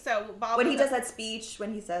 I think so. When he does that speech,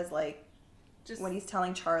 when he says, like, when he's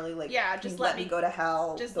telling Charlie, like, just let me go to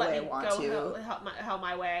hell just the way I want to. Hell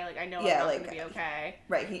my way. Like, I know I'm not going to be okay.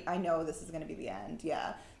 Right, I know this is going to be the end,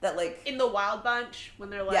 yeah. That, like... In the Wild Bunch, when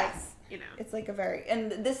they're like... Yes. You know. It's like a very,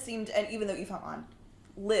 and this seemed, and even though Ifamon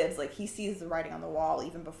lives, like, he sees the writing on the wall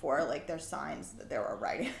even before, like, there's signs that there are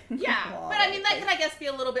writing yeah, on the wall. But I mean, that could, I guess, be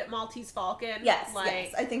a little bit Maltese Falcon. Yes,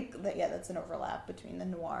 yes. I think that, that's an overlap between the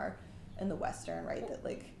noir and the Western, right? That,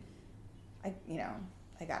 like, I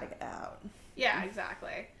gotta get out. Yeah,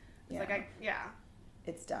 exactly. It's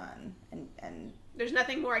It's done, and there's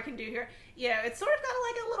nothing more I can do here. Yeah, it's sort of got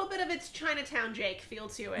like a little bit of its Chinatown Jake feel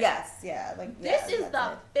to it. Yes, yeah. Like this is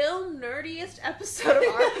the film nerdiest episode of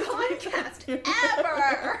our podcast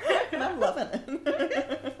ever. And I'm loving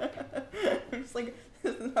it. It's like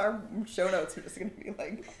our show notes are just gonna be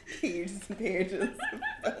like pages and pages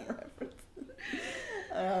of film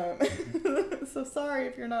references. So sorry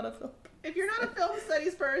if you're not a film. If you're not a film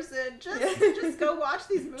studies person, just go watch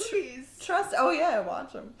these movies. Trust. Oh yeah,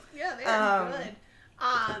 watch them. Yeah, they are good.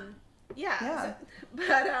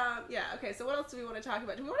 Okay, so what else do we want to talk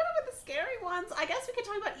about? Do we want to talk about the scary ones? I guess we could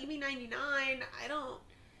talk about EV-99. I don't...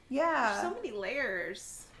 Yeah. There's so many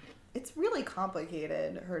layers. It's really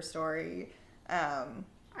complicated, her story. I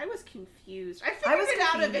was confused. I figured it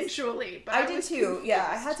out eventually, but I did too. Confused. Yeah,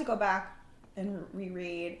 I had to go back and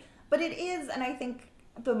reread. But it is, and I think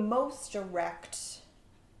the most direct...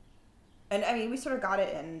 And, I mean, we sort of got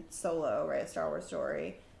it in Solo, right? A Star Wars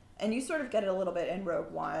story. And you sort of get it a little bit in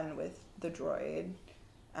Rogue One with the droid,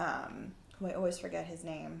 who I always forget his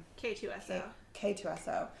name. K2SO.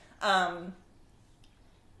 K2SO.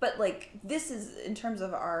 But, like, this is, in terms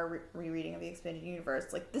of our rereading of the Expanded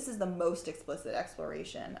Universe, like, this is the most explicit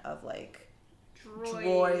exploration of, like,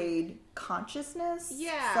 droid consciousness,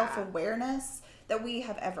 self-awareness that we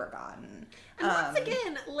have ever gotten. And once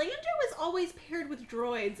again, Lando is always paired with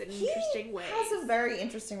droids in interesting ways. He has a very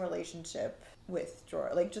interesting relationship with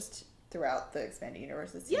droid, like, just throughout the Expanded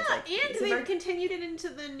Universe. It seems like and they've continued it into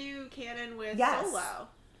the new canon with Solo.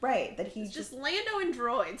 Right, that he's just Lando and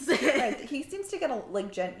droids. Right, he seems to get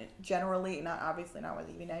generally, not with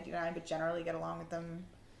EV-99, but generally get along with them.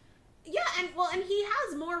 Yeah, and he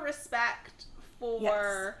has more respect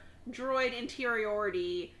for droid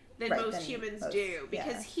interiority than most humans do,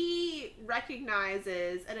 because he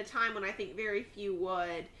recognizes at a time when I think very few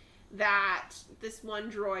would that this one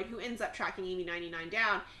droid who ends up tracking EV-99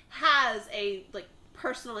 down has a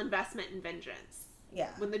personal investment in vengeance.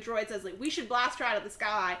 Yeah. When the droid says, like, we should blast her out of the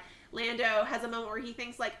sky, Lando has a moment where he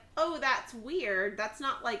thinks, like, oh, that's weird. That's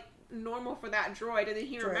not, like, normal for that droid. And then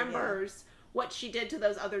he remembers what she did to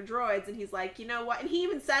those other droids. And he's like, you know what? And he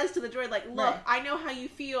even says to the droid, like, look, I know how you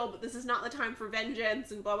feel, but this is not the time for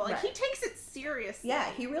vengeance and blah, blah. Like, he takes it seriously. Yeah,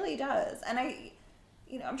 he really does. And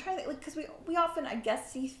I'm trying to think, because we often, I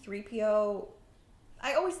guess, see 3PO...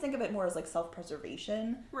 I always think of it more as, like,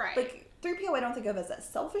 self-preservation. Right. Like, 3PO I don't think of as a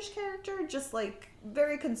selfish character, just, like,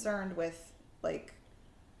 very concerned with, like,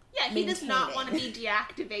 yeah, he does not want to be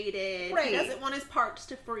deactivated. Right. He doesn't want his parts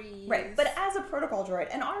to freeze. Right. But as a protocol droid,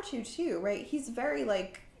 and R2 too, right, he's very,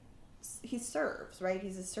 like, he serves, right?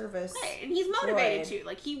 He's a service Right, and he's motivated to.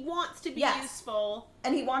 Like, he wants to be useful.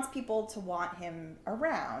 And he wants people to want him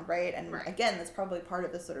around, right? And again, that's probably part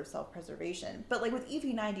of this sort of self-preservation. But, like, with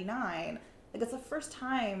EV-99... like, it's the first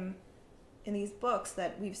time in these books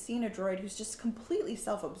that we've seen a droid who's just completely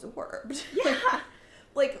self-absorbed. Yeah.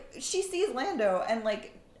 like, she sees Lando, and,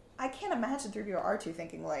 like, I can't imagine 3PO or R2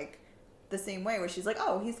 thinking, like, the same way, where she's like,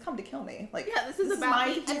 oh, he's come to kill me. Like, yeah, this is about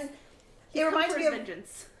me. And it reminds me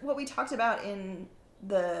of what we talked about in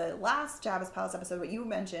the last Jabba's Palace episode, what you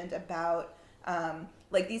mentioned about,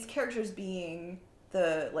 like, these characters being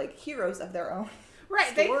the, like, heroes of their own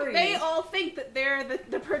Right, they all think that they're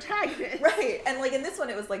the protagonist. Right, and, like, in this one,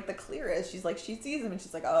 it was, like, the clearest. She's like, she sees him, and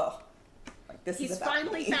she's like, oh, like, this is about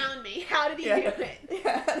finally me. Found me. How did he do it?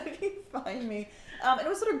 Yeah, how did he find me? And it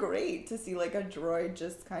was sort of great to see, like, a droid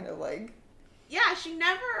just kind of, like... Yeah, she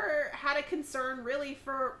never had a concern, really,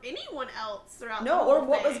 for anyone else throughout the whole or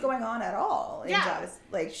what was going on at all. Yeah.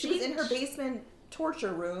 Like, she was in her basement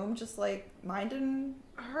torture room, just like minding.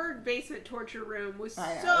 Her basement torture room was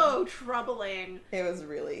I know. so troubling. It was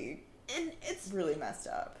really, And it's really messed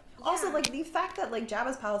up. Yeah. Also, like, the fact that, like,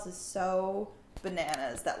 Jabba's palace is so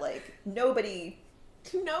bananas that, like, nobody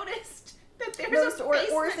noticed that there's noticed, a or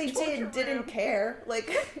if basement they torture did, didn't room care. Like,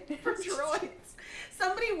 for droids.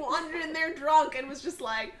 Somebody wandered in there drunk and was just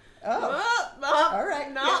like, oh, all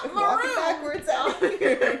right, not yeah, my walking room. backwards out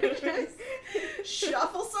here. Just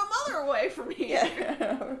shuffle some other way from here.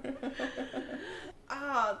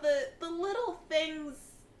 Yeah. The little things.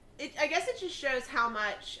 I guess it just shows how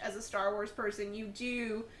much, as a Star Wars person, you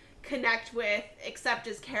do connect with, accept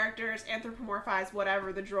as characters, anthropomorphize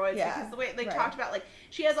whatever the droids. Yeah, because the way they right. talked about, like,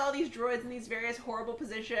 she has all these droids in these various horrible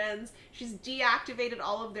positions. She's deactivated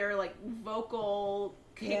all of their, like, vocal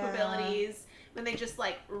capabilities when they just,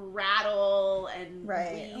 like, rattle and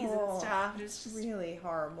Right. wheeze Oh, and stuff. It's just really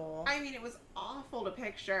horrible. I mean, it was awful to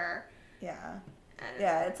picture. Yeah. And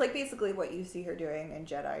Yeah, it's like basically what you see her doing in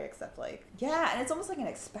Jedi, except like, yeah, and it's almost like an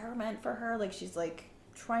experiment for her. Like, she's like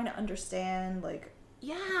trying to understand, like,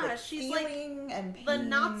 she's like feeling and pain. the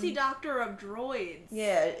Nazi doctor of droids.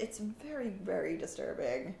 Yeah, it's very, very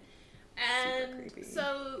disturbing. And creepy.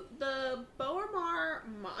 so the Boamar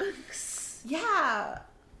monks. Yeah.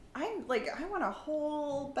 I'm like, I want a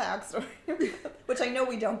whole backstory, which I know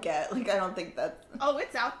we don't get. Like, I don't think that. Oh,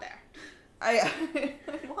 it's out there. I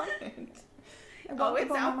want it. I want it's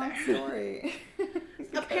the out Boba there. story.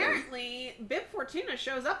 Because- Apparently, Bib Fortuna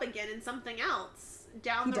shows up again in something else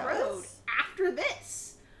down He the road does? after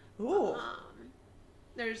this. Ooh.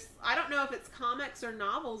 There's, I don't know if it's comics or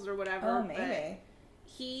novels or whatever. Oh, but maybe.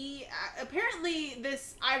 he apparently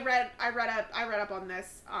this I read up on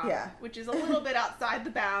this, Yeah. which is a little bit outside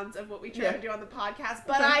the bounds of what we try Yeah. to do on the podcast,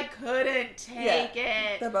 but I couldn't take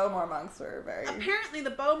it. The Bowmore monks were very. Apparently,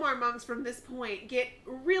 the Boamar monks from this point get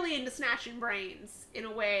really into snatching brains in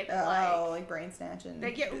a way that like brain snatching.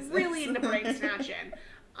 they get business. really into brain snatching.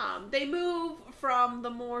 They move from the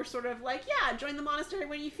more sort of like, join the monastery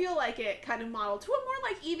when you feel like it kind of model to a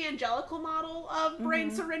more like evangelical model of brain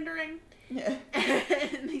surrendering. Yeah.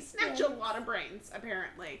 And they snatch a lot of brains,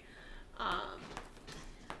 apparently.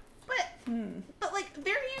 But like,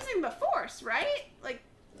 they're using the Force, right? Like,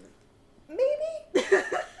 Maybe.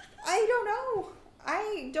 I don't know.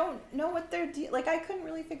 I don't know what they're like. I couldn't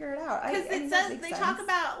really figure it out. because I it mean, says that makes they sense. talk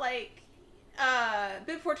about like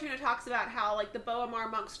Bib Fortuna talks about how like the Boamar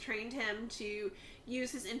monks trained him to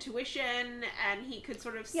use his intuition, and he could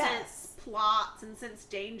sort of sense plots and sense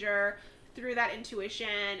danger through that intuition,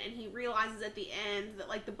 and he realizes at the end that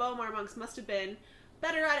like the Boamar monks must have been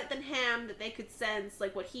better at it than him, that they could sense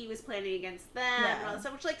like what he was planning against them and all that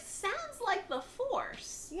stuff, which like sounds like the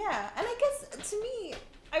Force. Yeah, and I guess to me,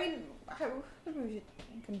 I mean, we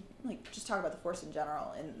can like just talk about the Force in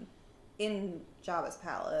general in Jabba's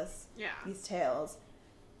palace. Yeah. These tales,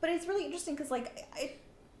 but it's really interesting because like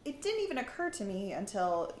it didn't even occur to me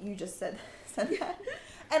until you just said that,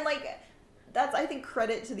 and like that's I think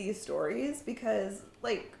credit to these stories because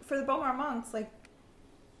like for the Boamar monks like.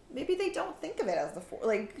 Maybe they don't think of it as the Force.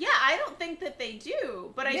 Like, Yeah, I don't think that they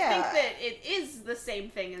do, but I think that it is the same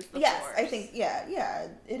thing as the yes, Force. I think yeah,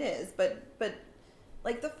 it is. But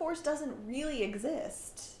like the Force doesn't really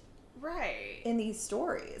exist right. in these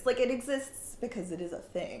stories. Like it exists because it is a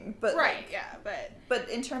thing. But Right, like, yeah, but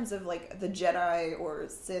in terms of like the Jedi or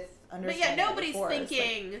Sith but understanding, yeah, of nobody's the Force, like,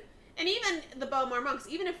 thinking. And even the Boamar monks,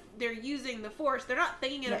 even if they're using the Force, they're not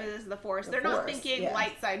thinking of Right. it as the Force. The They're not Force, thinking yeah.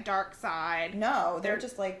 light side, dark side. no, they're they're-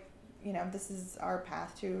 just like this is our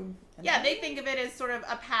path to. Yeah, they think of it as sort of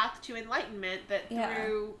a path to enlightenment that Yeah.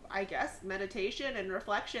 through, I guess, meditation and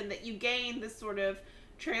reflection that you gain this sort of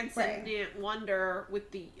transcendent wonder with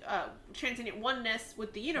the transcendent oneness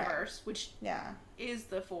with the universe, which Yeah. is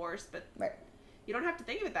the Force, but Right. you don't have to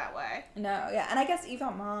think of it that way. No, yeah, and I guess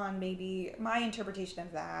Yvonne Mon, maybe my interpretation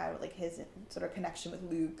of that, like his sort of connection with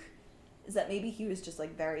Luke, is that maybe he was just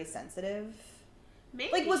like very sensitive.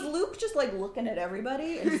 Maybe. Like, was Luke just like looking at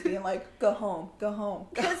everybody and just being like, "Go home, go home"?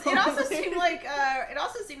 go Because home." it also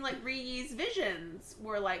seemed like Rii's visions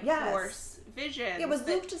were like Yes. Force visions. Yeah, was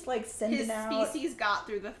that Luke just like sending his out species got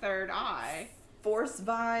through the third eye? Force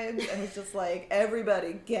vibes and was just like,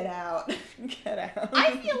 "Everybody, get out, get out."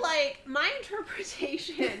 I feel like my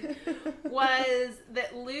interpretation was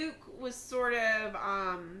that Luke was sort of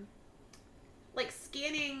like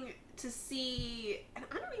scanning to see, and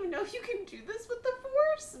I don't even know if you can do this with the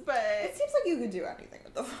Force, It but seems like you could do anything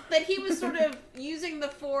with the Force. that he was sort of using the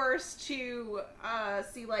Force to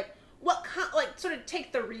see like what kind, like sort of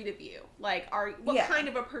take the read of you, like what Yeah. kind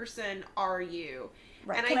of a person are you,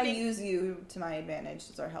 Right. And Can I think, use you to my advantage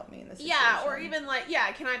to sort of help me in this situation? Yeah, or even like,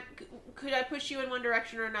 could I push you in one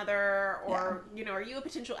direction or another? Or, are you a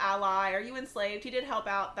potential ally? Are you enslaved? He did help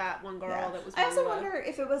out that one girl that was I also wonder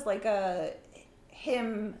if it was like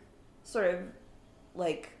him sort of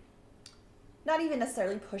like, not even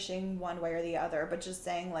necessarily pushing one way or the other, but just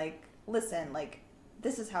saying like, listen, like,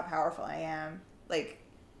 this is how powerful I am. Like,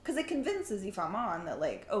 because it convinces Ifamon that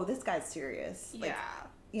like, oh, this guy's serious. Like,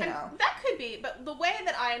 you know. That could be, but the way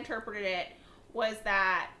that I interpreted it was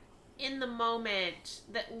that in the moment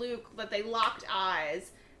that they locked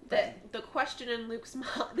eyes, that the question in Luke's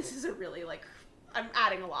mind, this is a really like, I'm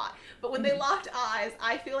adding a lot, but when they locked eyes,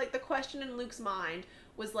 I feel like the question in Luke's mind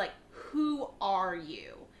was like, who are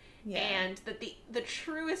you? Yeah. And that the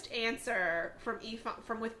truest answer from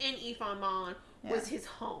within Ifamon was his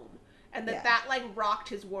home. And that like rocked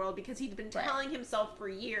his world, because he'd been telling himself for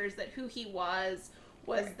years that who he was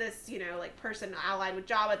this, like person allied with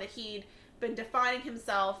Jabba, that he'd been defining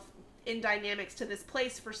himself in dynamics to this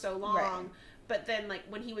place for so long. Right. But then like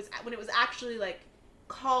when it was actually like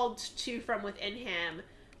called to from within him,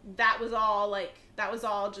 that was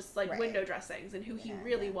all just like window dressings, and who he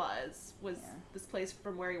really was this place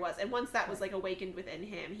from where he was. And once that was like awakened within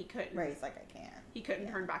him, he couldn't. Right, he's like, I can't. He couldn't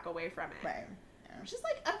turn back away from it. Right. Which is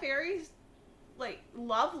like a very like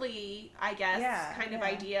lovely, I guess, kind of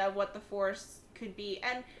idea of what the Force could be.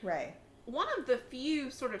 And one of the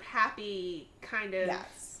few sort of happy kind of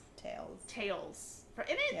tales.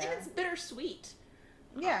 And it's bittersweet.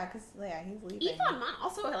 Yeah, because he's leaving. Ifamon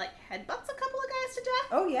also like headbutts a couple of guys to death.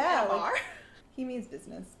 Oh yeah, like, he means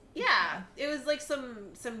business. Yeah, it was like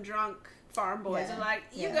some drunk farm boys are like,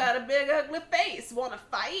 you got a big ugly face, want to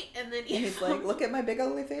fight? And then he's like, look at my big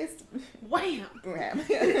ugly face. Wham! Wham!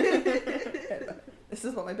 This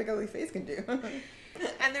is what my big ugly face can do.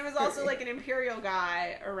 And there was also like an Imperial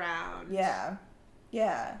guy around. Yeah.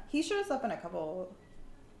 He shows up in a couple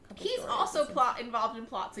He's also involved in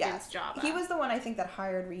plots against Jabba. He was the one, I think, that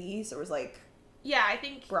hired Reese, or was like, I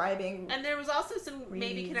think bribing. And there was also some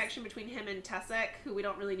maybe connection between him and Tessek, who we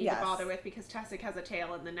don't really need to bother with, because Tessek has a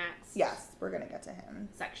tail in the next. Yes, we're gonna get to him.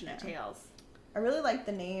 Section of tales. I really like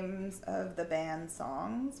the names of the band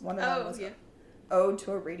songs. One of them was "Ode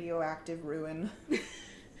to a Radioactive Ruin." Which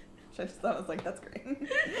I just thought was like, that's great.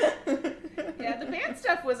 The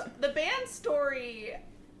band story.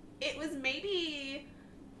 It was maybe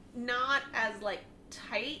not as like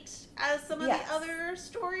tight as some of the other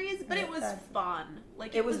stories, but it was fun.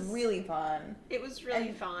 Like it was really fun. It was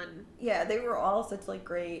really fun. Yeah, they were all such like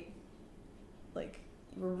great. Like,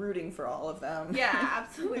 you were rooting for all of them. Yeah,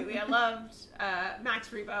 absolutely. I loved Max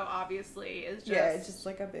Rebo. Obviously, is just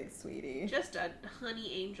like a big sweetie, just a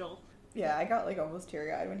honey angel. Yeah, I got like almost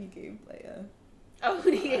teary-eyed when he gave Leia. Oh,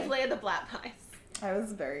 when he gave Leia the black pies. I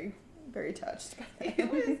was very, very touched by that.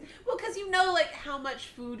 It was, because like how much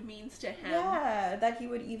food means to him. Yeah, that he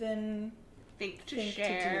would even think to do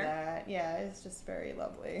that. Yeah, it's just very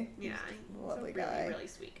lovely. Yeah, lovely he's a guy. really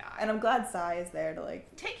sweet guy. And I'm glad Sai is there to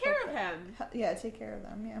like take care of him. Yeah, take care of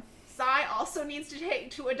them. Yeah. Sai also needs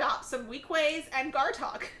to adopt some Weekways and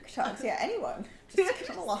Gartok. Yeah, anyone. Just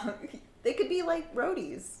come along. They could be like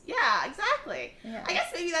roadies. Yeah, exactly. Yeah. I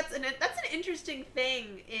guess maybe that's an interesting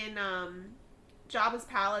thing in Jabba's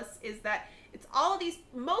palace, is that it's all of these.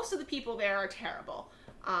 Most of the people there are terrible.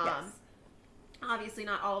 Obviously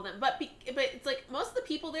not all of them, but it's like most of the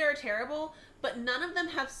people there are terrible, but none of them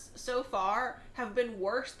so far have been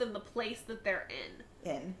worse than the place that they're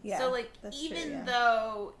in. So like, even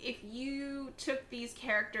though if you took these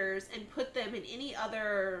characters and put them in any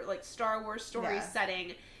other like Star Wars story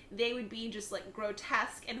setting, they would be just like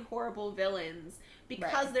grotesque and horrible villains,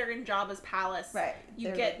 because they're in Jabba's palace. Right.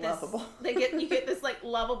 You get this lovable. you get this like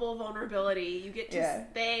lovable vulnerability. You get to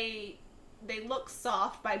they look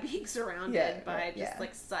soft by being surrounded by just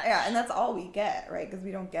like such. Yeah, and that's all we get, right? Because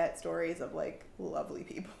we don't get stories of like lovely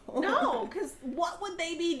people. No, because what would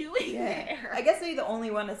they be doing there? I guess maybe the only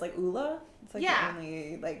one is like Ula. It's like the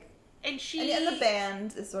only like. And she and the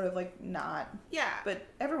band is sort of like not. Yeah. But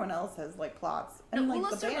everyone else has like plots, and like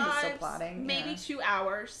Ula the band is still plotting. Maybe 2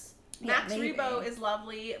 hours. Max Rebo is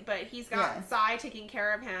lovely, but he's got Sai taking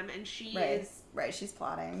care of him, and she is she's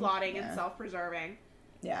plotting and self-preserving.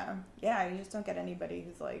 Yeah, you just don't get anybody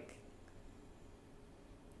who's like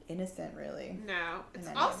innocent, really. No. It's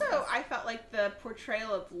also, I felt like the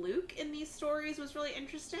portrayal of Luke in these stories was really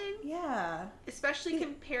interesting. Yeah. Especially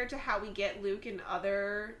compared to how we get Luke in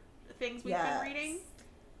other things we've been reading.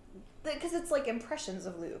 Because it's like impressions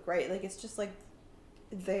of Luke, right? Like, it's just like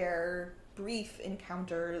their brief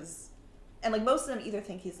encounters. And like most of them either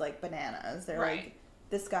think he's like bananas. They're like,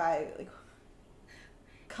 this guy, like,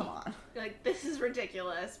 come on. You're like, this is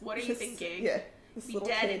ridiculous. What are you thinking? Yeah. This Be little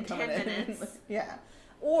dead kid in coming 10 minutes. Yeah.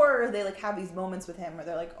 Or they, like, have these moments with him where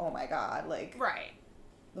they're like, oh my god, like, Right.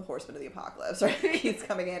 the horseman of the apocalypse, right? He's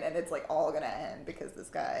coming in and it's, like, all gonna end because this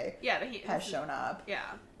guy Yeah, but he has shown up.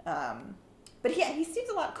 Yeah. But yeah, he seems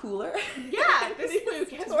a lot cooler. Yeah, this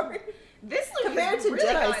Luke has... story. This Luke Compared has to really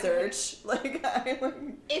Jedi gotten- Search, like,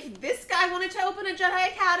 If this guy wanted to open a Jedi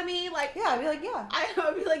Academy, like... yeah, I'd be like, yeah. I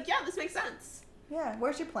would be like, yeah, this makes sense. Yeah,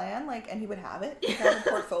 where's your plan? Like, and he would have it. He'd have a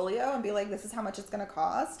portfolio and be like, this is how much it's going to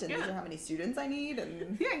cost, and these are how many students I need,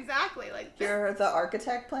 and Yeah, exactly. Like, here are the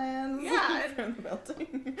architect plans Yeah. for the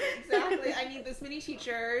building. exactly. I need this many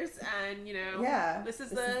teachers, and Yeah. this is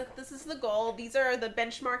the goal. These are the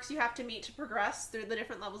benchmarks you have to meet to progress through the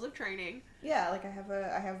different levels of training. Yeah, like I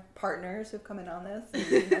have partners who've come in on this,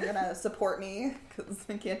 and they're gonna support me because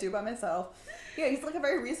I can't do it by myself. Yeah, he's like a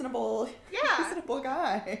very reasonable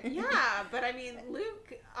guy. Yeah, but I mean,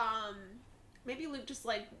 Luke, maybe Luke just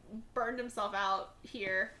like burned himself out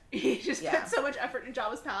here. He just put so much effort in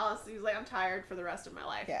Jabba's palace. He was like, I'm tired for the rest of my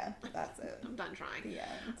life. Yeah, that's it. I'm done trying. Yeah.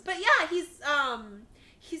 But yeah,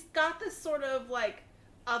 he's got this sort of like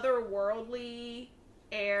otherworldly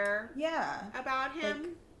air about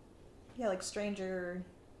him. Like stranger,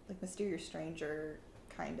 like mysterious stranger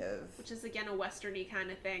kind of. Which is again a westerny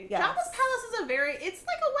kind of thing. Yes. Jabba's palace is it's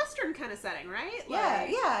like a western kind of setting, right? Yeah,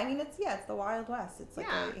 Like, yeah. I mean, it's the Wild West. It's like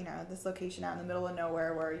Yeah. this location out in the middle of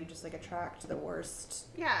nowhere where you just like attract the worst.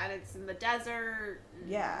 Yeah, and it's in the desert.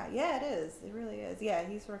 Yeah, it is. It really is. Yeah,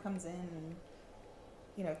 he sort of comes in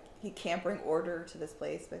and he can't bring order to this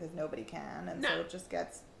place because nobody can, and so it just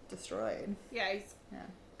gets destroyed. Yeah, he's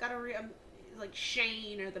got to like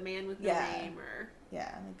Shane or the man with no name or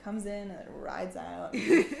and it comes in and it rides out.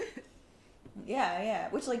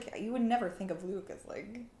 Which like you would never think of Luke as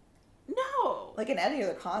like like in any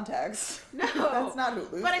other context. No, that's not who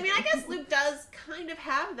Luke. But I mean, I guess Luke does kind of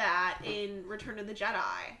have that in Return of the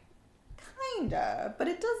Jedi. Kinda, but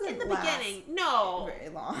it doesn't. In the last beginning, no, very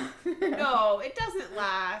long. No, it doesn't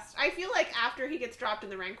last. I feel like after he gets dropped in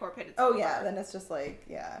the Rancor pit, it's over. Then it's just like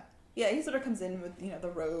Yeah, he sort of comes in with, the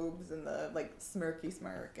robes and the, like, smirky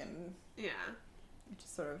smirk, and it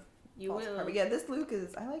just sort of falls apart. But yeah,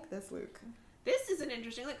 I like this Luke. This is an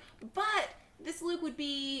interesting, but this Luke would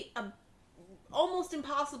be almost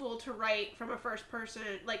impossible to write from a first person,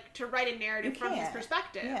 like, to write a narrative from his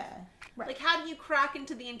perspective. Yeah, right. Like, how do you crack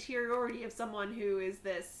into the interiority of someone who is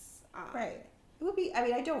this... Right. It would be, I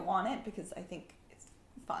mean, I don't want it, because I think it's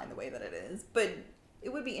fine the way that it is, but...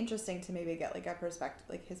 It would be interesting to maybe get, like, a perspective,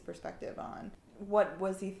 like, his perspective on what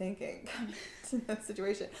was he thinking coming to that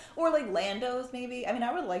situation. Or, like, Lando's, maybe. I mean,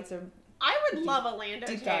 I would like to... I would love a Lando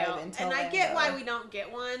tale. And I get why we don't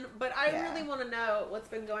get one, but I really want to know what's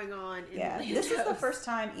been going on in Lando's. This is the first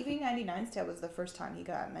time, EV-99's tale was the first time he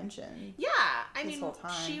got mentioned. Yeah, I mean, whole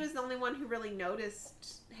time. She was the only one who really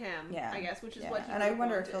noticed him, I guess, which is what he And I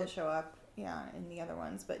wonder if wanted. he'll show up, in the other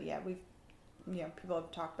ones. But, we've... people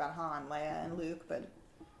have talked about Han, Leia, and Luke, but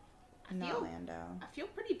not Lando. I feel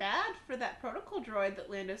pretty bad for that protocol droid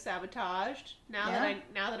that Lando sabotaged. Now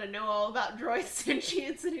that I know all about droid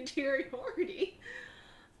sentience and interiority.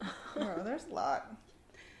 There's a lot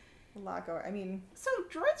going. I mean, so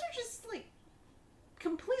droids are just like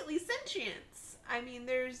completely sentient. I mean,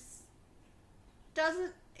 it's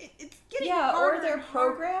getting harder. or they're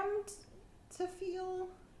programmed to feel.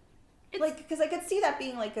 Because I could see that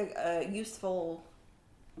being, like, a useful...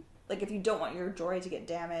 Like, if you don't want your droid to get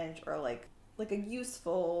damaged, or, like a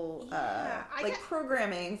useful,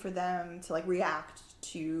 programming for them to, like, react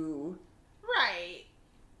to... Right.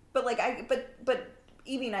 But, like, but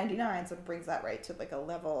EV-99 sort of brings that, right, to, like, a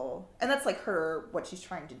level... And that's, like, what she's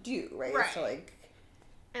trying to do, right? Right. So, like...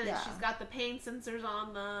 And then she's got the pain sensors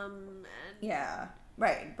on them, and... Yeah.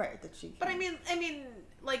 Right, that she can... But, I mean,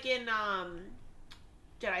 like, in,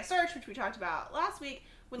 Jedi Search, which we talked about last week,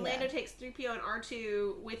 when Lando takes 3PO and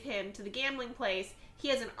R2 with him to the gambling place, he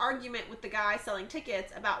has an argument with the guy selling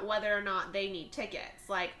tickets about whether or not they need tickets.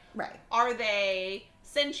 Like, are they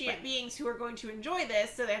sentient beings who are going to enjoy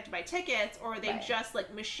this, so they have to buy tickets, or are they just,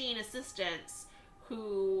 like, machine assistants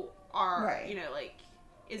who are, like...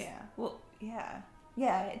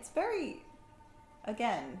 Yeah, it's very...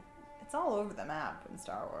 Again, it's all over the map in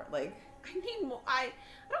Star Wars. Like... I need more. I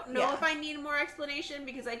don't know if I need more explanation,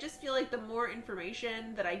 because I just feel like the more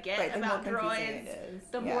information that I get about droids,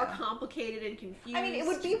 the more complicated and confused. I mean, it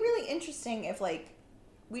would be really interesting if, like,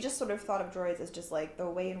 we just sort of thought of droids as just, like, the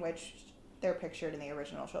way in which they're pictured in the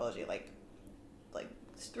original trilogy. Like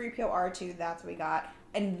 3PO, R2, that's what we got.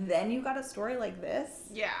 And then you got a story like this?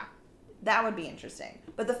 Yeah. That would be interesting.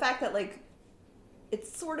 But the fact that, like,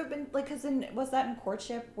 it's sort of been like, because was that in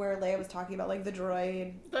Courtship where Leia was talking about like the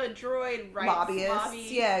droid rights lobbyists? lobby.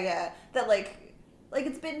 Yeah. That like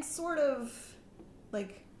it's been sort of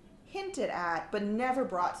like hinted at, but never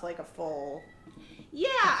brought to like a full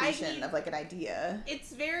completion of like an idea.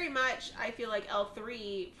 It's very much, I feel like,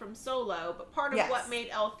 L3 from Solo, but part of what made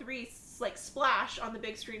L3 like splash on the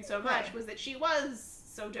big screen so much was that she was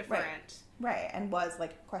so different. Right, and was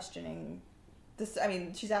like questioning this. I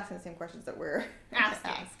mean, she's asking the same questions that we're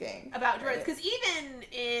asking about droids. Because even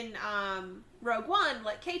in Rogue One,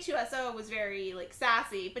 like K2SO was very like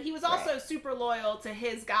sassy, but he was also super loyal to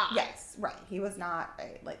his guy. Yes, right. He was not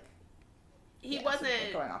he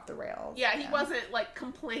wasn't going off the rails. Yeah, he wasn't like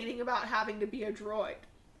complaining about having to be a droid,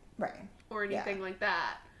 right, or anything like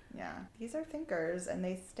that. Yeah, these are thinkers, and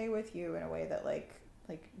they stay with you in a way that like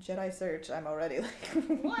Jedi Search. I'm already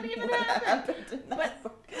like, what even happened? But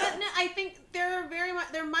no, I think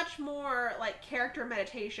they're much more like character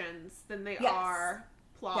meditations than they are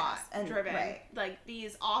plot driven. Right. Like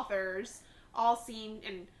these authors all seem,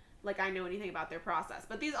 and like I know anything about their process,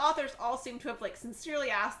 but these authors all seem to have like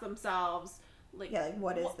sincerely asked themselves, like,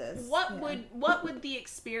 what is this? What would the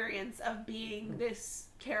experience of being this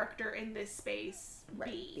character in this space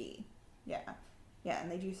be? Yeah, and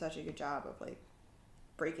they do such a good job of like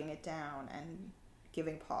breaking it down and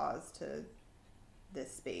giving pause to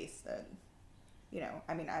this space that, you know,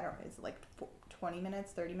 I mean, I don't know, it's like 20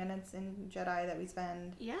 minutes, 30 minutes in Jedi that we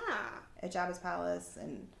spend at Jabba's palace,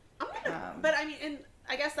 and but I mean, and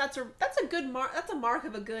I guess that's a good mark. That's a mark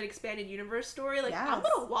of a good expanded universe story. Like I'm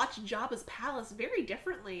gonna watch Jabba's palace very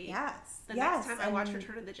differently. The next time I watch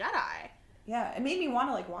Return of the Jedi. Yeah, it made me want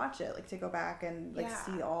to like watch it, like to go back and like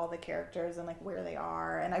see all the characters and like where they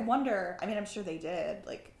are. And I wonder, I mean, I'm sure they did.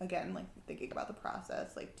 Like again, like thinking about the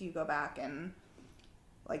process, like do you go back and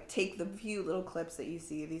like take the few little clips that you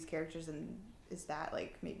see of these characters, and is that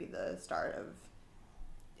like maybe the start of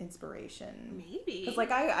inspiration? Maybe. Because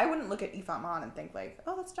like I wouldn't look at Ifat Mon and think like,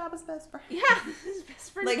 oh, that's Jabba's best friend. Yeah, his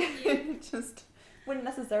best friend. Like it just wouldn't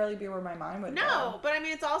necessarily be where my mind would go. No, but I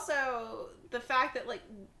mean, it's also the fact that like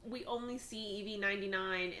we only see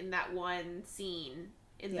EV-99 in that one scene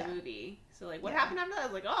in the movie. So like, what happened after that? I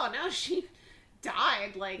was like, oh no, she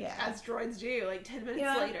died. Like as droids do, like 10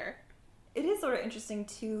 minutes later. It is sort of interesting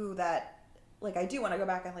too that like I do want to go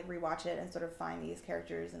back and like rewatch it and sort of find these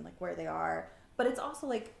characters and like where they are. But it's also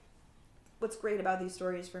like, what's great about these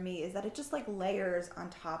stories for me is that it just like layers on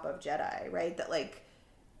top of Jedi, right? That like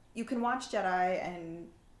you can watch Jedi and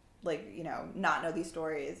like, you know, not know these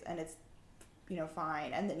stories and it's, you know,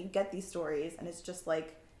 fine. And then you get these stories and it's just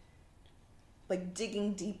like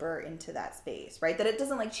digging deeper into that space, right? That it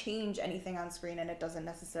doesn't like change anything on screen, and it doesn't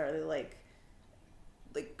necessarily like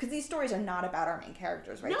because these stories are not about our main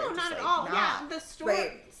characters, right? No, just, not at all. Yeah, the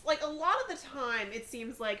story, like a lot of the time it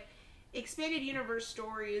seems like expanded universe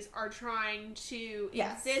stories are trying to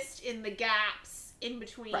exist in the gaps in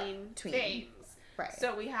between things. Right.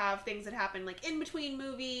 So we have things that happen like in between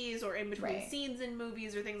movies or in between scenes in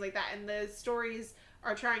movies or things like that, and the stories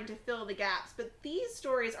are trying to fill the gaps. But these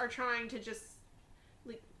stories are trying to just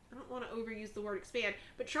like, I don't want to overuse the word expand,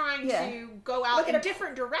 but trying to go out in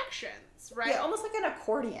different directions, right? Yeah, almost like an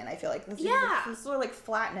accordion, I feel like. This sort of like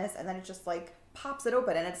flatness, and then it just like pops it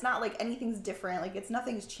open, and it's not like anything's different, like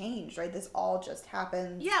nothing's changed, right? This all just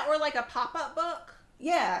happens. Yeah, or like a pop-up book.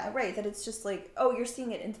 Yeah, right. That it's just like, oh, you're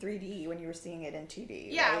seeing it in 3D when you were seeing it in 2D.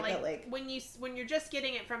 Yeah, right? like when you're just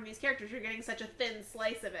getting it from these characters, you're getting such a thin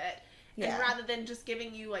slice of it, and rather than just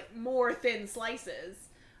giving you like more thin slices,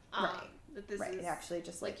 that this is it actually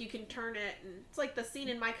just like you can turn it, and it's like the scene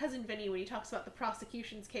in My Cousin Vinny when he talks about the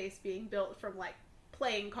prosecution's case being built from like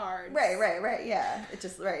playing cards. Right. Yeah, it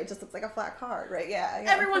just looks like a flat card. Right. Yeah.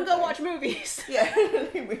 Everyone go watch movies. Yeah,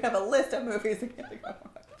 we have a list of movies we have to go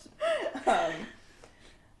watch.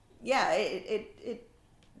 Yeah, it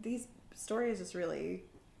these stories just really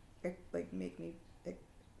like make me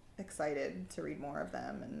excited to read more of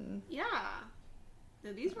them, and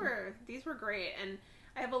no, these were great, and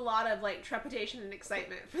I have a lot of like trepidation and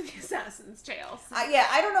excitement for the Assassin's Tales.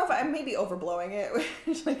 I don't know if I'm maybe overblowing it,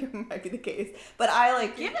 which like might be the case, but I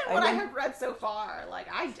like given what I have read so far, like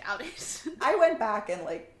I doubt it. I went back and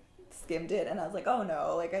like skimmed it, and I was like, oh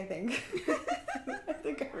no, like I think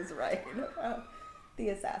I was right about the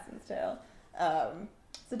Assassin's Tale.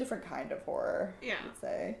 It's a different kind of horror. Yeah, I would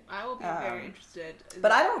say. I will be very interested.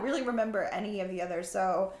 But I don't really remember any of the others,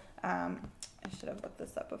 so I should have looked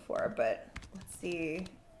this up before. But let's see.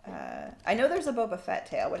 I know there's a Boba Fett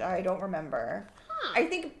tale, which I don't remember. Huh. I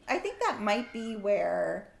think that might be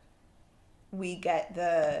where we get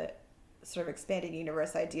the sort of expanded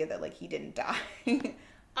universe idea that like he didn't die.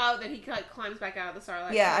 Oh, that he like climbs back out of the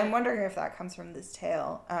starlight. Yeah, pit. I'm wondering if that comes from this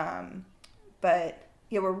tale. But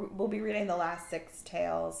yeah, we'll be reading the last 6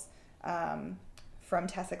 tales from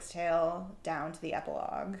Tessek's tale down to the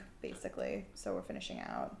epilogue, basically. So we're finishing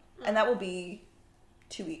out, and that will be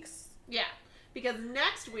 2 weeks. Yeah, because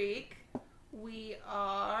next week we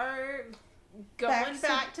are going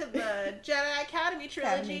back to the Jedi Academy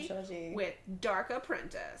trilogy with Dark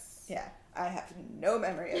Apprentice. Yeah, I have no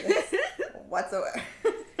memory of this whatsoever.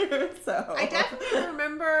 So I definitely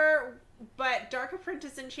remember, but Dark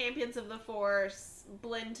Apprentice and Champions of the Force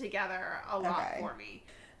blend together a lot for me.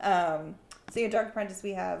 So yeah, Dark Apprentice,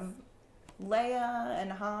 we have Leia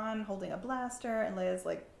and Han holding a blaster, and Leia's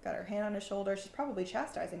like got her hand on his shoulder. She's probably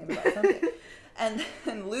chastising him about something. And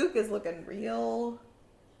then Luke is looking real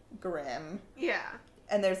grim. Yeah.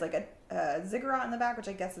 And there's like a ziggurat in the back, which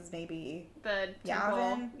I guess is maybe the temple.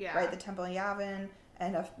 Yavin. Yeah. Right, the temple of Yavin.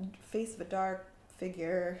 And a face of a dark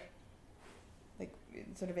figure, like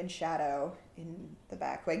sort of in shadow in the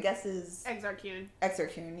back, who I guess is Exar Kun.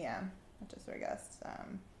 Exar Kun, yeah. Which is what I guess.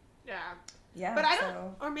 Yeah. Yeah. But I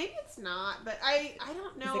don't, or maybe it's not, but I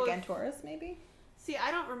don't know. Is it Gantoris, maybe? See,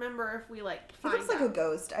 I don't remember if we like He find looks like a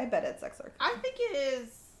ghost. I bet it's Exar Kun. I think it is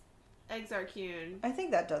Exar Kun. I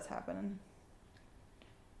think that does happen.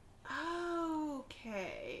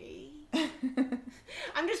 Okay.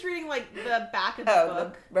 I'm just reading like the back of the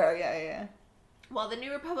book. Yeah. While the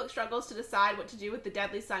New Republic struggles to decide what to do with the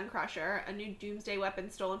deadly Sun Crusher, a new doomsday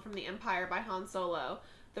weapon stolen from the Empire by Han Solo,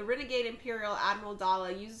 the renegade Imperial Admiral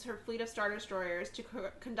Dala uses her fleet of Star Destroyers to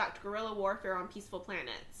conduct guerrilla warfare on peaceful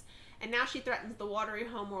planets, and now she threatens the watery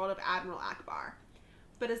homeworld of Admiral Akbar.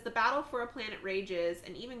 But as the battle for a planet rages,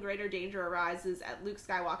 an even greater danger arises at Luke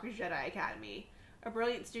Skywalker's Jedi Academy. A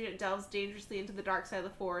brilliant student delves dangerously into the dark side of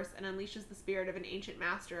the Force and unleashes the spirit of an ancient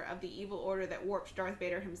master of the evil order that warped Darth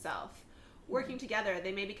Vader himself. Working together,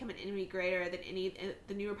 they may become an enemy greater than any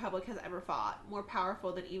the New Republic has ever fought, more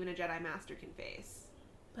powerful than even a Jedi Master can face.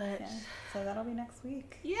 But Yeah. So that'll be next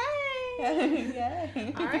week. yay!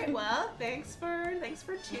 Yay! All right, well, thanks for tuning Thanks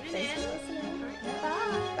for in. listening. All right,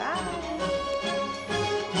 Yeah. bye. Bye.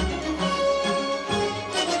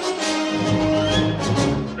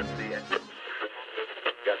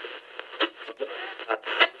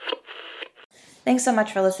 Thanks so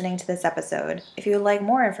much for listening to this episode. If you would like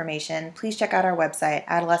more information, please check out our website,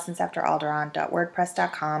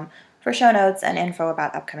 adolescenceafteralderon.wordpress.com, for show notes and info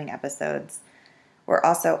about upcoming episodes. We're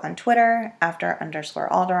also on Twitter,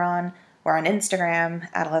 after_Alderon. We're on Instagram,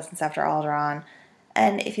 adolescenceafteralderon.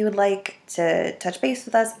 And if you would like to touch base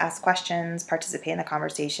with us, ask questions, participate in the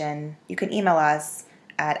conversation, you can email us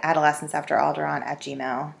at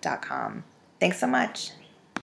adolescenceafteralderon@gmail.com. Thanks so much.